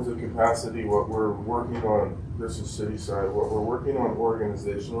in terms of capacity, what we're working on, this is city side, what we're working on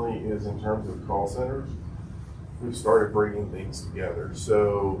organizationally is in terms of call centers. We've started bringing things together.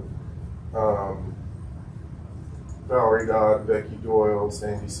 So Valerie Dodd, Becky Doyle,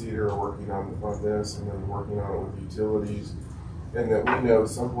 Sandy Cedar are working on this, and then working on it with utilities. And that we know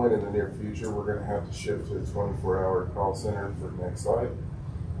some point in the near future we're going to have to shift to a 24-hour call center for next life.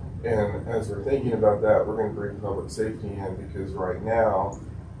 And as we're thinking about that, we're going to bring public safety in, because right now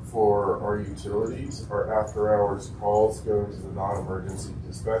for our utilities, our after-hours calls go to the non-emergency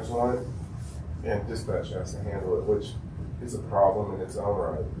dispatch line, and dispatch has to handle it, which is a problem in its own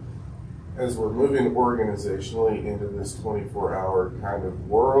right. As we're moving organizationally into this 24-hour kind of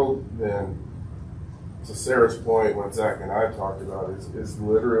world, then to Sarah's point, what Zach and I talked about is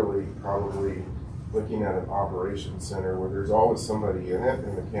literally probably looking at an operations center where there's always somebody in it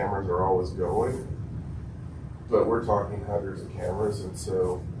and the cameras are always going. But we're talking hundreds of cameras, and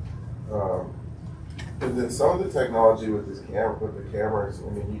so and then some of the technology with the cameras,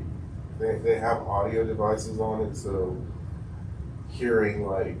 I mean, they have audio devices on it, so hearing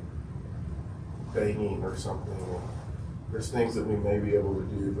like banging or something. There's things that we may be able to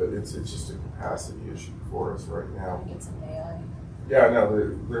do, but it's just a capacity issue for us right now. Get some AI. Yeah,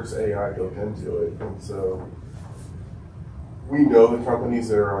 no, there's AI built into it, and so we know the companies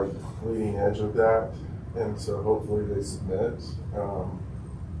that are like leading edge of that, and so hopefully they submit.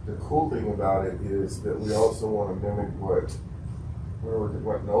 The cool thing about it is that we also want to mimic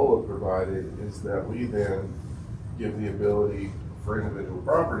what NOLA provided, is that we then give the ability for individual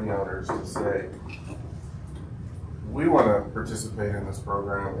property owners to say, we want to participate in this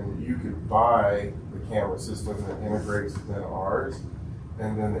program, and you could buy the camera system that integrates within ours,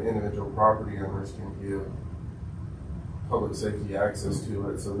 and then the individual property owners can give public safety access to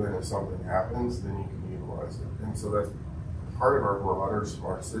it, so then if something happens, then you can utilize it. And so that's part of our broader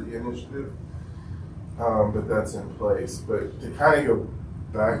Smart City initiative, but that's in place. But to kind of go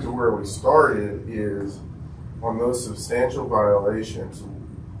back to where we started is on those substantial violations,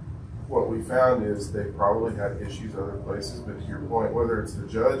 what we found is they probably had issues other places, but to your point, whether it's the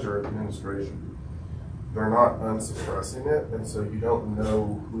judge or administration, they're not unsuppressing it, and so you don't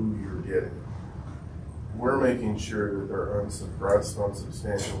know who you're getting. We're making sure that they're unsuppressed on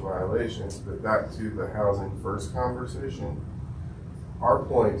substantial violations, but back to the housing first conversation, our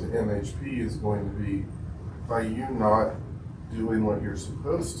point to MHP is going to be, by you not doing what you're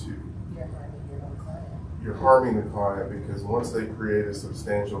supposed to, you're harming the client, because once they create a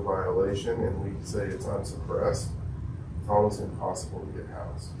substantial violation and we say it's unsuppressed, it's almost impossible to get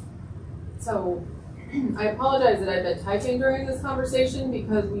housed. So I apologize that I've been typing during this conversation,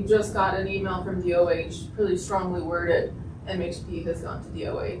 because we just got an email from DOH, really strongly worded. MHP has gone to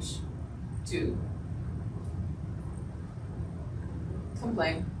DOH to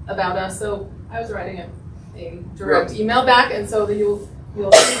complain about us. So I was writing a direct email back, and so you'll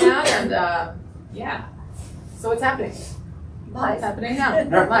see that, and yeah. So it's happening. Live. It's happening now.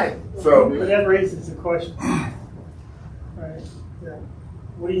 Live. So, but that raises the question, right? Yeah.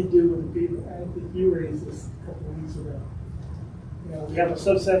 What do you do with the people? I think you raised this a couple of weeks ago. You know, we have a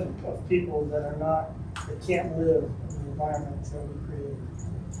subset of people that can't live in the environment that we create.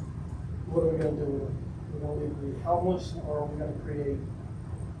 What are we going to do with them? We're going to leave them helpless, or are we going to create?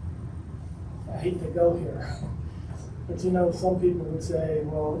 I hate to go here, but you know, some people would say,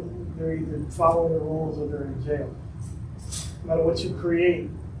 well, they're either following the rules or they're in jail. No matter what you create,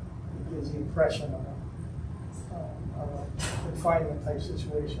 it gives the impression of a confinement type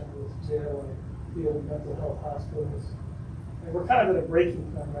situation with jail or field mental health hospitals. And we're kind of at a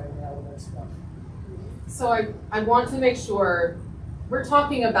breaking point right now with that stuff. So I want to make sure we're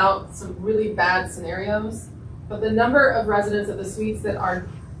talking about some really bad scenarios, but the number of residents of the suites that are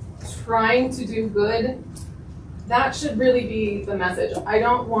trying to do good, that should really be the message. I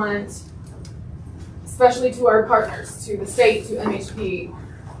don't want, especially to our partners, to the state, to MHP,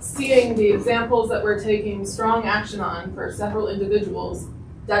 seeing the examples that we're taking strong action on for several individuals,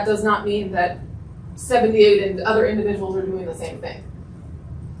 that does not mean that 78 and other individuals are doing the same thing.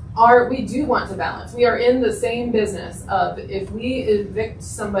 We do want to balance. We are in the same business of, if we evict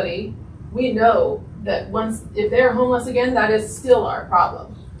somebody, we know that if they're homeless again, that is still our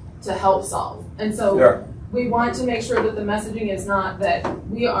problem to help solve. And so we want to make sure that the messaging is not that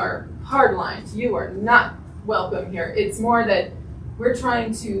we are hardlined, you are not welcome here. It's more that we're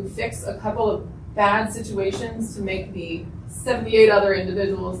trying to fix a couple of bad situations to make the 78 other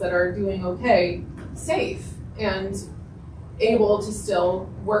individuals that are doing okay safe and able to still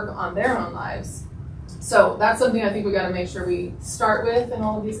work on their own lives. So that's something I think we got to make sure we start with in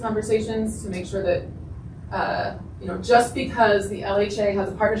all of these conversations, to make sure that just because the LHA has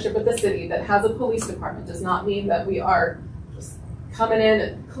a partnership with the city that has a police department does not mean that we are just coming in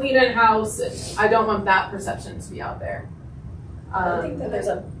and cleaning house. And I don't want that perception to be out there. I think that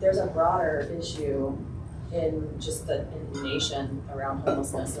there's a broader issue in just in the nation around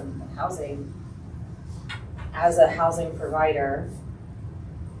homelessness and housing. As a housing provider,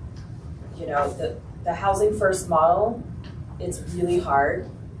 the housing first model, it's really hard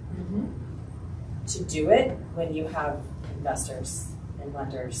to do it when you have investors and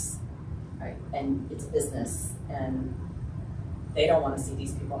lenders, right? And it's a business, and they don't want to see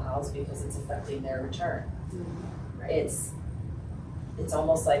these people housed because it's affecting their return. Right? It's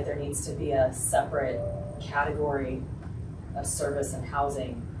almost like there needs to be a separate category of service and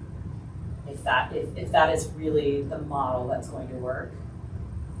housing if that is really the model that's going to work.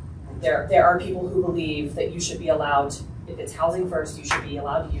 There are people who believe that you should be allowed, if it's housing first, you should be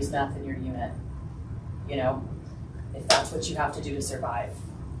allowed to use meth in your unit, if that's what you have to do to survive.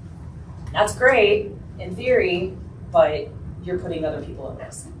 That's great in theory, but you're putting other people at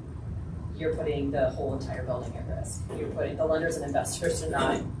risk. You're putting the whole entire building at risk. You're putting the lenders and investors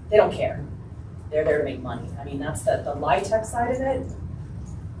they don't care. They're there to make money. I mean, that's the LIHTC side of it.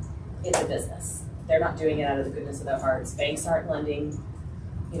 It's a business. They're not doing it out of the goodness of their hearts. Banks aren't lending,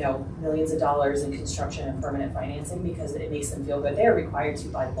 millions of dollars in construction and permanent financing because it makes them feel good. They are required to,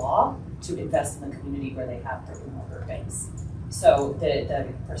 by law, to invest in the community where they have brick and mortar banks. So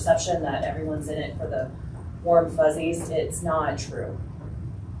the perception that everyone's in it for the warm fuzzies, it's not true.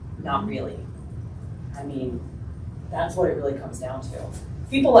 Not really. I mean, that's what it really comes down to.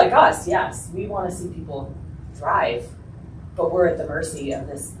 People like us, yes, we want to see people thrive, but we're at the mercy of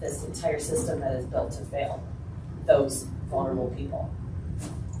this entire system that is built to fail those vulnerable people.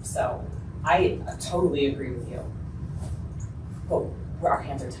 So I totally agree with you. But our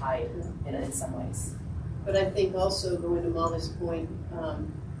hands are tied in some ways. But I think also, going to Molly's point,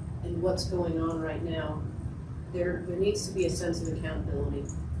 in what's going on right now, there needs to be a sense of accountability.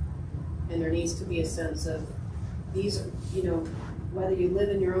 And there needs to be a sense of whether you live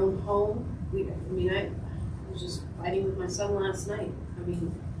in your own home. I was just fighting with my son last night. I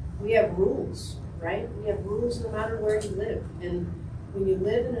mean, we have rules, right? We have rules no matter where you live. And when you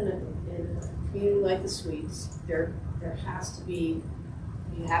live in a community like the Sweets, there has to be,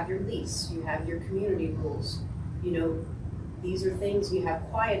 you have your lease, you have your community rules. These are things, you have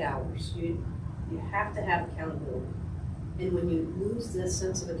quiet hours. You have to have accountability. And when you lose this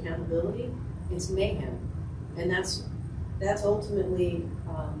sense of accountability, it's mayhem. And that's ultimately,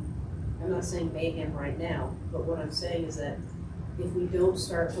 I'm not saying mayhem right now, but what I'm saying is that if we don't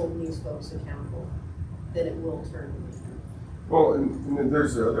start holding these folks accountable, then it will turn to mayhem. Well, and then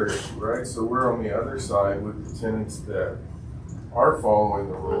there's the other issue, right? So we're on the other side with the tenants that are following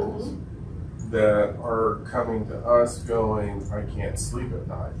the rules, that are coming to us going, I can't sleep at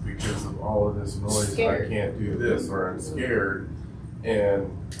night because of all of this noise, I can't do this, or I'm scared, and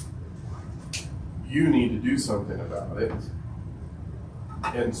you need to do something about it.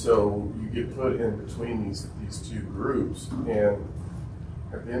 And so you get put in between these two groups, and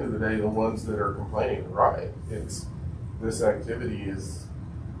at the end of the day, the ones that are complaining are right. This activity is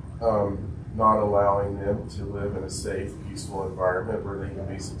not allowing them to live in a safe, peaceful environment where they can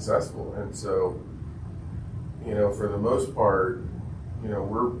be successful. And so, for the most part,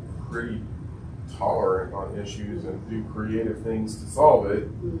 we're pretty tolerant on issues and do creative things to solve it.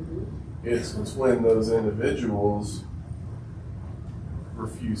 It's when those individuals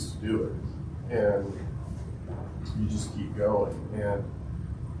refuse to do it, and you just keep going. And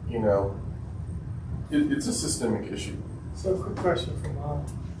it's a systemic issue. So, quick question from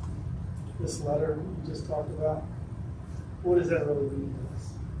this letter you just talked about. What does that really mean to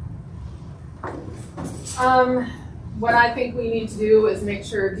us? what I think we need to do is make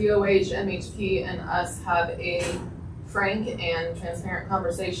sure DOH, MHP, and us have a frank and transparent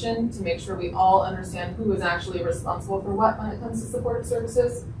conversation to make sure we all understand who is actually responsible for what when it comes to support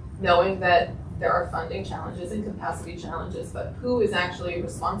services, knowing that there are funding challenges and capacity challenges, but who is actually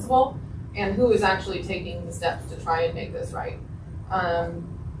responsible and who is actually taking the steps to try and make this right.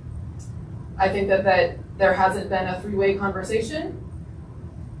 I think that there hasn't been a three-way conversation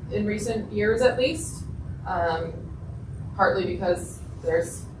in recent years, at least, partly because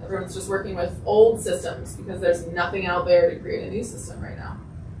everyone's just working with old systems because there's nothing out there to create a new system right now.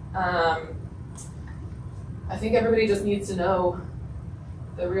 I think everybody just needs to know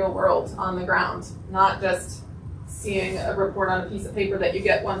the real world on the ground, not just seeing a report on a piece of paper that you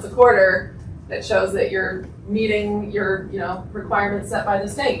get once a quarter that shows that you're meeting your requirements set by the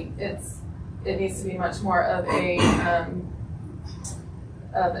state. It needs to be much more of a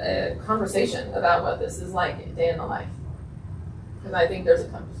conversation about what this is like day in the life. Because I think there's a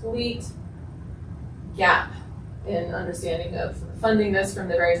complete gap in understanding of funding this from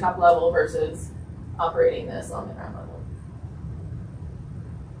the very top level versus operating this on the ground level.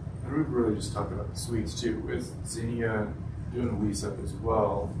 And we've really just talked about the suites too, with Xenia doing a lease up as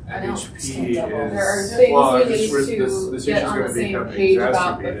well. I know. MHP is, There are things well, we this need to issue's get on gonna the same become page about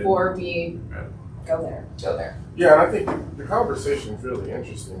exacerbated. before we Go there. go there. Yeah, and I think the conversation is really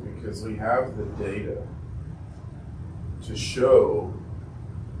interesting because we have the data to show,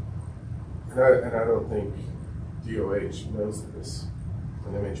 and I don't think DOH knows this,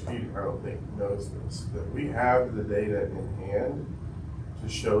 and MHP I don't think knows this, that we have the data in hand to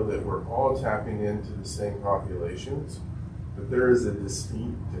show that we're all tapping into the same populations, but there is a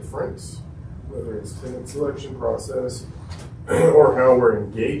distinct difference, whether it's tenant selection process or how we're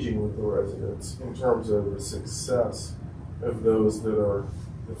engaging with the residents in terms of the success of those that are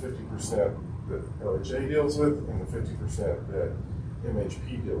the 50% that LHA deals with and the 50% that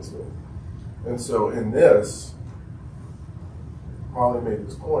MHP deals with. And so in this, Molly made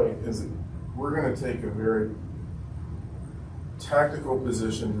this point, is that we're going to take a very tactical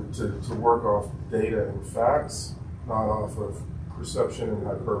position to work off data and facts, not off of perception and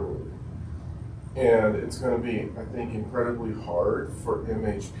hyperbole. And it's going to be, I think, incredibly hard for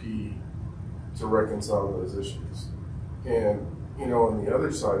MHP to reconcile those issues. And, on the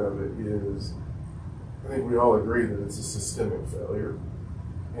other side of it is, I think we all agree that it's a systemic failure.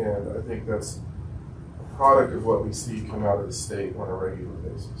 And I think that's a product of what we see come out of the state on a regular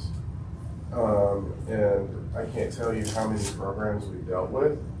basis. And I can't tell you how many programs we dealt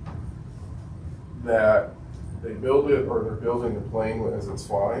with that they build it or they're building the plane as it's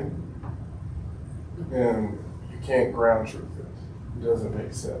flying, and you can't ground truth it. It doesn't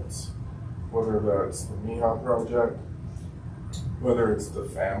make sense. Whether that's the MIHA project, whether it's the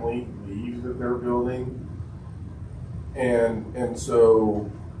family leave that they're building. And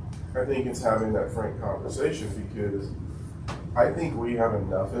so I think it's having that frank conversation because I think we have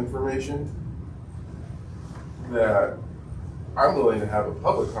enough information that I'm willing to have a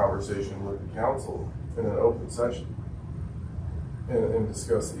public conversation with the council in an open session and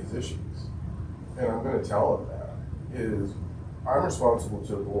discuss these issues. And I'm going to tell them that is I'm responsible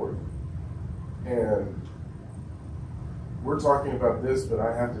to a board. And we're talking about this, but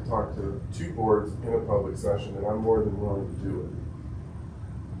I have to talk to 2 boards in a public session, and I'm more than willing to do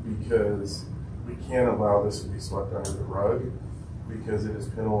it. Because we can't allow this to be swept under the rug because it is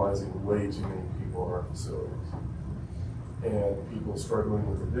penalizing way too many people in our facilities. And people struggling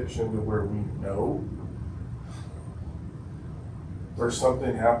with addiction to where we know there's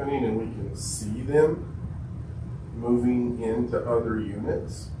something happening and we can see them moving into other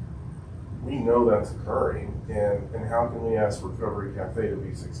units. We know that's occurring, and how can we ask Recovery Cafe to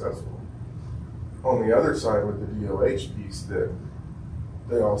be successful? On the other side with the DOH piece that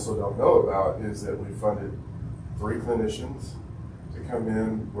they also don't know about is that we funded 3 clinicians to come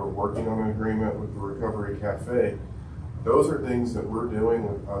in. We're working on an agreement with the Recovery Cafe. Those are things that we're doing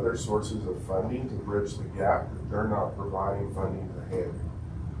with other sources of funding to bridge the gap that they're not providing funding to handle.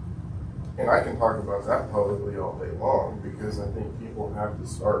 And I can talk about that publicly all day long because I think people have to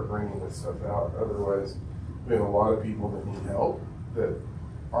start bringing this stuff out. Otherwise, we have a lot of people that need help that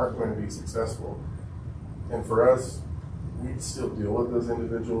aren't going to be successful. And for us, we still deal with those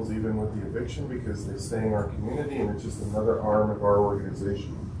individuals even with the eviction because they stay in our community, and it's just another arm of our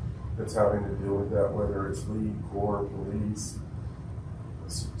organization that's having to deal with that, whether it's lead, corps, police,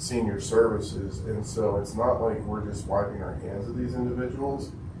 senior services. And so it's not like we're just wiping our hands of these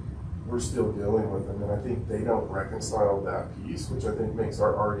individuals. We're still dealing with them, and I think they don't reconcile that piece, which I think makes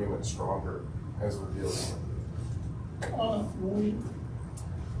our argument stronger as we're dealing with it. When we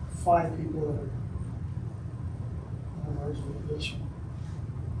find people emergency eviction.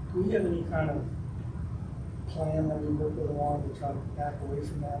 Do we have any kind of plan that we work with along to try to back away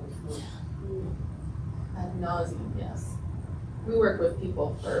from that before? Ad nauseam, yes. We work with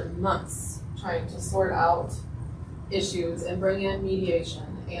people for months trying to sort out issues and bring in mediation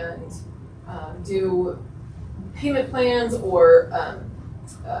and do payment plans or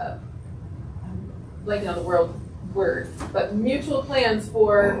blanking on the word, but mutual plans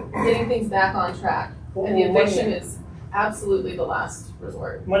for getting things back on track. And the eviction is absolutely the last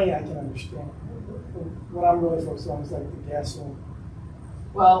resort. Money I can understand. What I'm really focused on is like the gasoline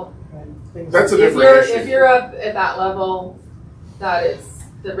Well, and things. That's a if different issue. if you're up at that level, that is,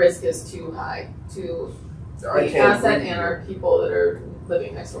 the risk is too high to I the can't asset agree and with our people that are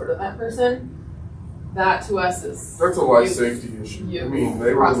living next door to that person. That to us is. That's a life you- safety issue. you I mean,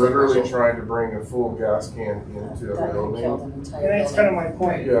 they were cross the literally threshold. trying to bring a full gas can into That a could have building. killed an entire And that's kind of building. my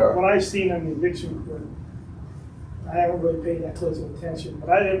point. Yeah. What I've seen in the eviction court, I haven't really paid that close of attention, but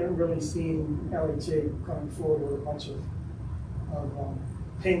I haven't really seen LHA coming forward with a bunch of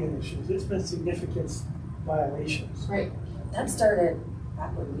payment issues. It's been significant violations. Right. That started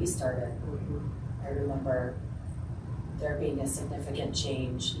back when we started. I remember there being a significant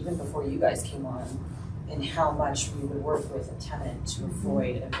change, even before you guys came on, in how much we would work with a tenant to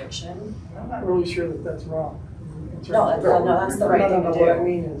avoid eviction. And I'm not really sure that that's wrong. in terms No, of- no, that's the right thing to What I do.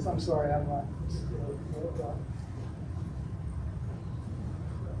 mean is, I'm sorry, I'm not.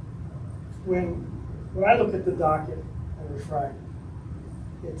 When I look at the docket and refract,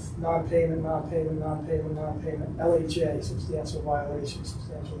 it's non-payment, non-payment, non-payment, non-payment, LHA, substantial violation,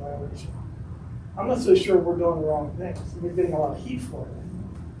 substantial violation. I'm not so sure we're doing the wrong things. We're getting a lot of heat for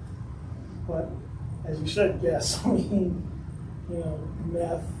it. But as you said, gasoline,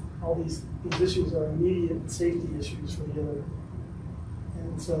 meth, all these issues are immediate safety issues for the other.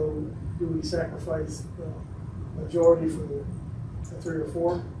 And so do we sacrifice the majority for the 3 or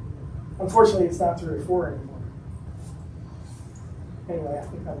 4? Unfortunately, it's not 3 or 4 anymore. Anyway, I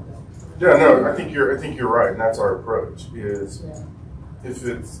think I'm done. Yeah, no, I think you're right, and that's our approach. Is Yeah. if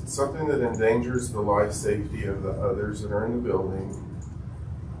it's something that endangers the life safety of the others that are in the building,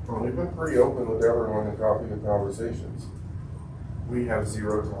 and we've been pretty open with everyone in coffee and conversations. We have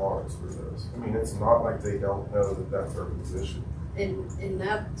zero tolerance for this. I mean, it's not like they don't know that that's our position. And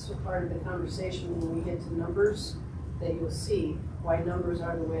that's a part of the conversation when we get to numbers, that you'll see why numbers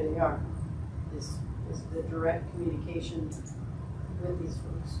are the way they are. Is the direct communication with these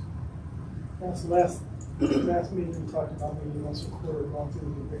folks. That's last meeting we talked about maybe once a quarter going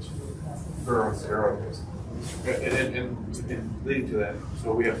through the eviction. They're on this. And leading to that,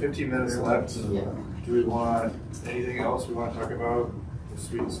 so we have 15 minutes left. Yeah. Do we want anything else we want to talk about? The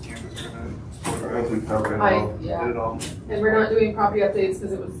Sweet's campus I think we gonna covered it I, all. did yeah. it all? And we're not doing property updates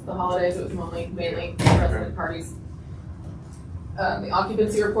because it was the holidays, it was mainly resident parties. The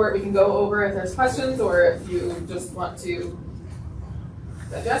occupancy report, we can go over if there's questions, or if you just want to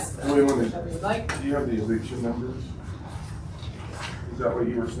digest them, Do we want to- whichever you like. Do you have the eviction numbers? Is that what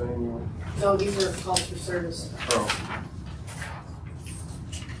you were saying? No, these are calls for service. Oh.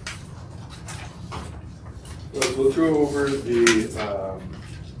 Let's go over the,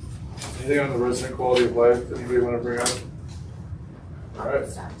 anything on the resident quality of life that anybody want to bring up? All right.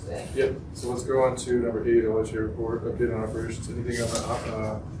 Staff today. Yep, so let's go on to number 8, LHA report, update on operations. Anything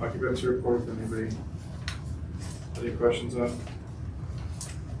on the occupancy report that anybody, any questions on?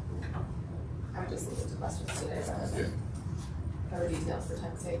 I just looked into questions today, but Yeah. cover details for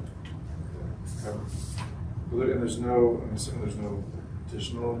time's sake. And there's no, I'm assuming there's no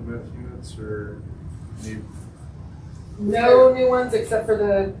additional meth units or any, No new ones except for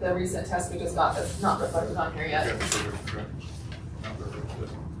the recent test we just got that's not reflected on here yet.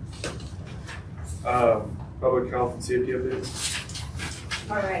 Public health and safety updates.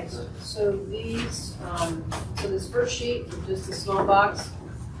 All right, so these, so this first sheet, just a small box,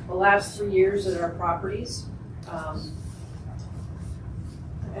 the last 3 years at our properties.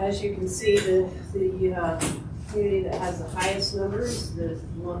 As you can see, the community that has the highest numbers, the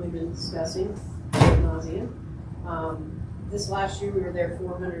one we've been discussing, ad nauseam. This last year, we were there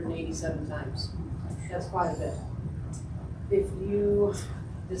 487 times. That's quite a bit. If you,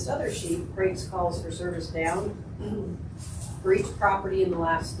 this other sheet breaks calls for service down for each property in the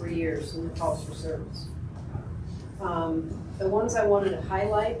last 3 years in the calls for service. The ones I wanted to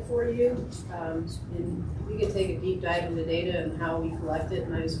highlight for you, and we can take a deep dive into data and how we collect it,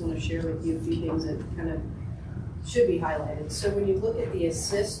 and I just want to share with you a few things that kind of should be highlighted. So when you look at the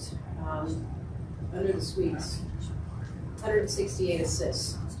assist under the suites, 168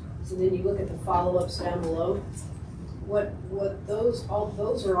 assists. And then you look at the follow-ups down below.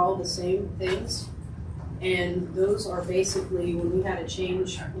 Those are all the same things. And those are basically, when we had a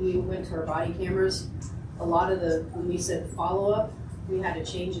change, when we went to our body cameras, a lot of when we said follow-up, we had to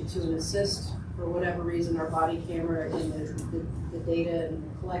change it to an assist. For whatever reason, our body camera and the data and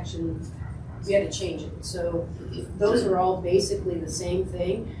the collection, we had to change it. So those are all basically the same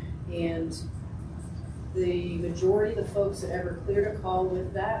thing. And the majority of the folks that ever cleared a call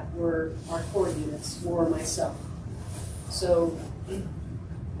with that were our core units or myself. So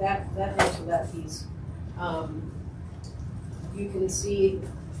that helps with that piece. You can see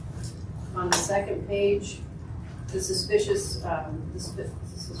on the second page the suspicious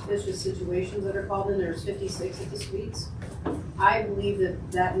situations that are called in. There's 56 at the suites. I believe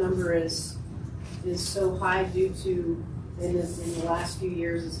that number is so high due to in the last few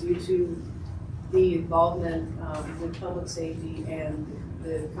years is due to the involvement with public safety and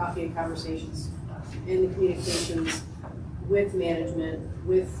the coffee and conversations and the communications with management,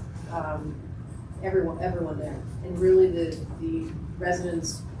 with everyone there, and really the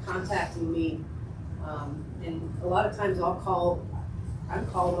residents contacting me, and a lot of times I'm called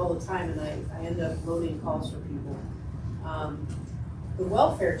all the time, and I end up loading calls for people. The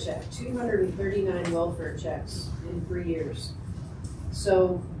welfare check, 239 welfare checks in 3 years.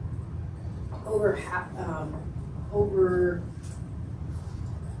 So over half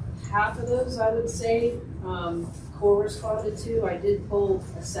of those, I would say, core responded to. I did pull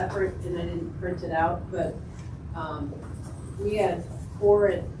a separate, and I didn't print it out, but we had core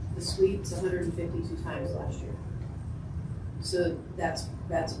at the suites 152 times last year. So that's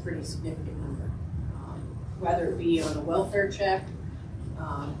a pretty significant number. Whether it be on a welfare check,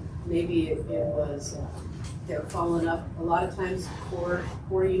 maybe it was they're following up. A lot of times core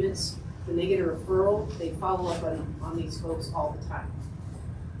units, when they get a referral, they follow up on these folks all the time.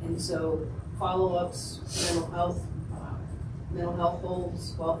 And so follow-ups, mental health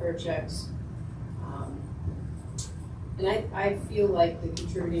holds, welfare checks. And I feel like the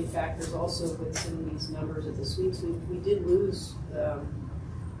contributing factors also with some of these numbers at the suites, we did lose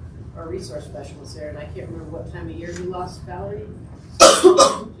our resource specialist there, and I can't remember what time of year we lost Valerie. Do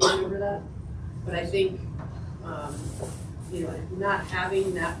you remember that? But I think, not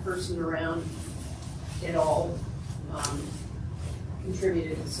having that person around at all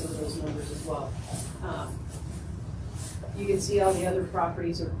contributed to some of those numbers as well. You can see all the other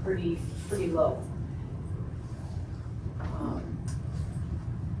properties are pretty low.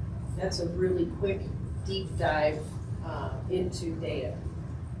 That's a really quick deep dive into data.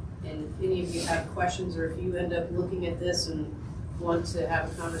 And if any of you have questions, or if you end up looking at this and want to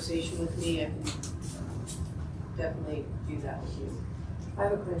have a conversation with me, I can definitely do that with you. I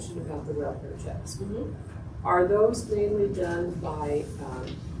have a question about the welfare checks. Are those mainly done by,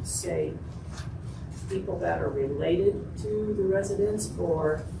 say, people that are related to the residents,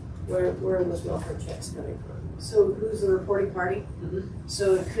 or where are those welfare checks coming from? So who's the reporting party?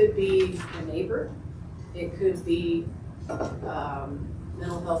 So it could be a neighbor, it could be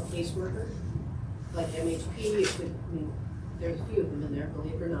mental health caseworker, like MHP. It could, there's a few of them in there,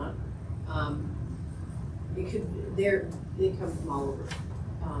 believe it or not. It could, they come from all over.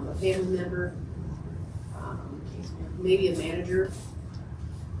 A family member, maybe a manager.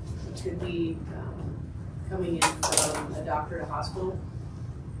 It could be coming in from a doctor at a hospital.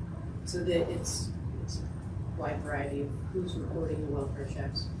 So that it's a wide variety of who's reporting the welfare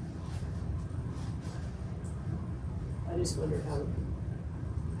checks. I just wonder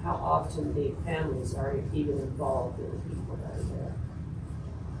how often the families are even involved in the people that are there.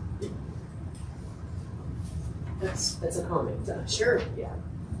 That's a comment. Sure. Yeah.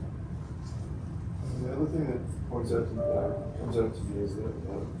 And the other thing that comes out to me is that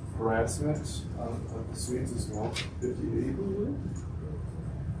harassment of the suites is well, 58.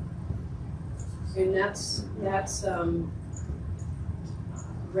 And that's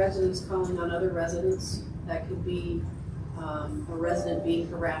residents calling on other residents. That could be a resident being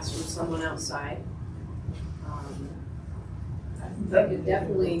harassed from someone outside. I could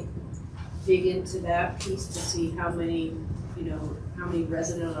definitely dig into that piece to see how many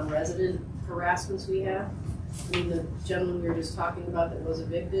resident on resident harassments we have. I mean, the gentleman we were just talking about that was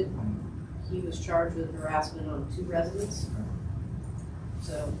evicted, he was charged with harassment on 2 residents.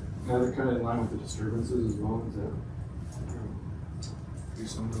 So. Now they're kind of in line with the disturbances as well, is that? Do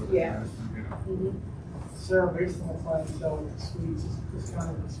something with Yeah. that? Sarah, based on the clientele with the suites, is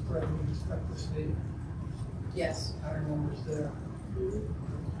kind of the spread we expect to see. Yes. Higher numbers there.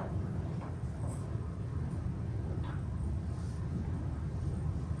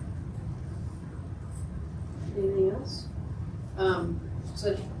 Anything else?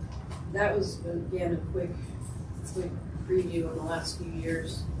 So that was, again, a quick preview of the last few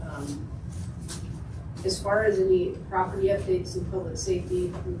years. As far as any property updates in public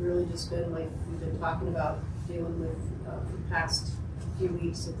safety, we've really just been like, we've been talking about dealing with the past few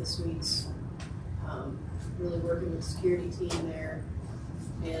weeks of the suites. Really working with the security team there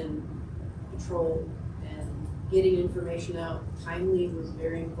and patrol and getting information out timely was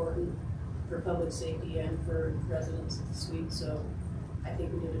very important for public safety and for residents of the suite. So I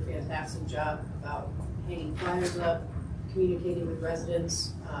think we did a fantastic job about hanging flyers up, communicating with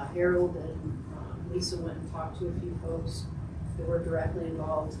residents. Harold and Lisa went and talked to a few folks that were directly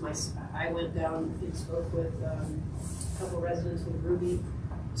involved. I went down and spoke with a couple residents with Ruby.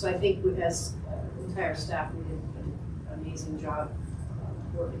 So I think as entire staff, we did an amazing job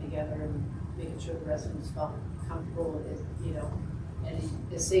working together and making sure the residents felt comfortable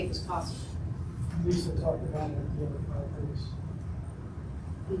and as safe as possible. Lisa talked about it at the other properties.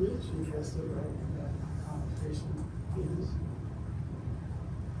 She addressed it right in that conversation.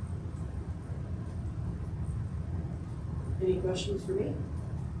 Any questions for me?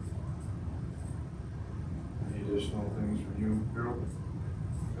 Any additional things from you, Harold?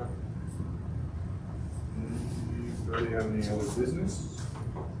 Anybody have any other business?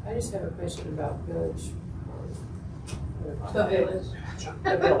 I just have a question about village. The village.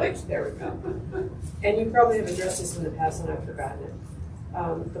 The village, there we go. And you probably have addressed this in the past and I've forgotten it.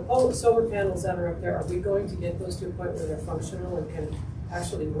 The solar panels that are up there, are we going to get those to a point where they're functional and can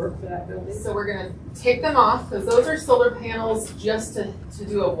actually work for that building? So we're gonna take them off, because those are solar panels just to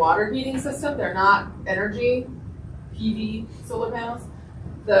do a water heating system. They're not energy PV solar panels.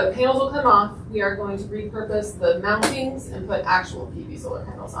 The panels will come off. We are going to repurpose the mountings and put actual PV solar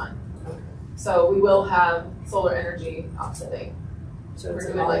panels on. Okay. So we will have solar energy offsetting. So it's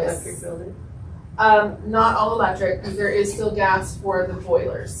We're an doing like all-electric building? Not all electric, because there is still gas for the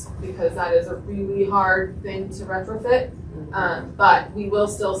boilers, because that is a really hard thing to retrofit. But we will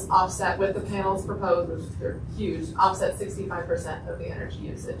still offset with the panels proposed, which they're huge, offset 65% of the energy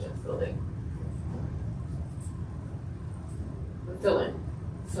usage in the building. Fill in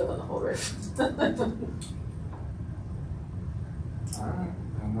the whole roof. All right,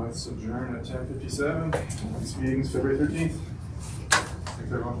 and let's adjourn at 10:57. Next meeting's February 13th.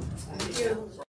 Thanks, everyone. Thank you.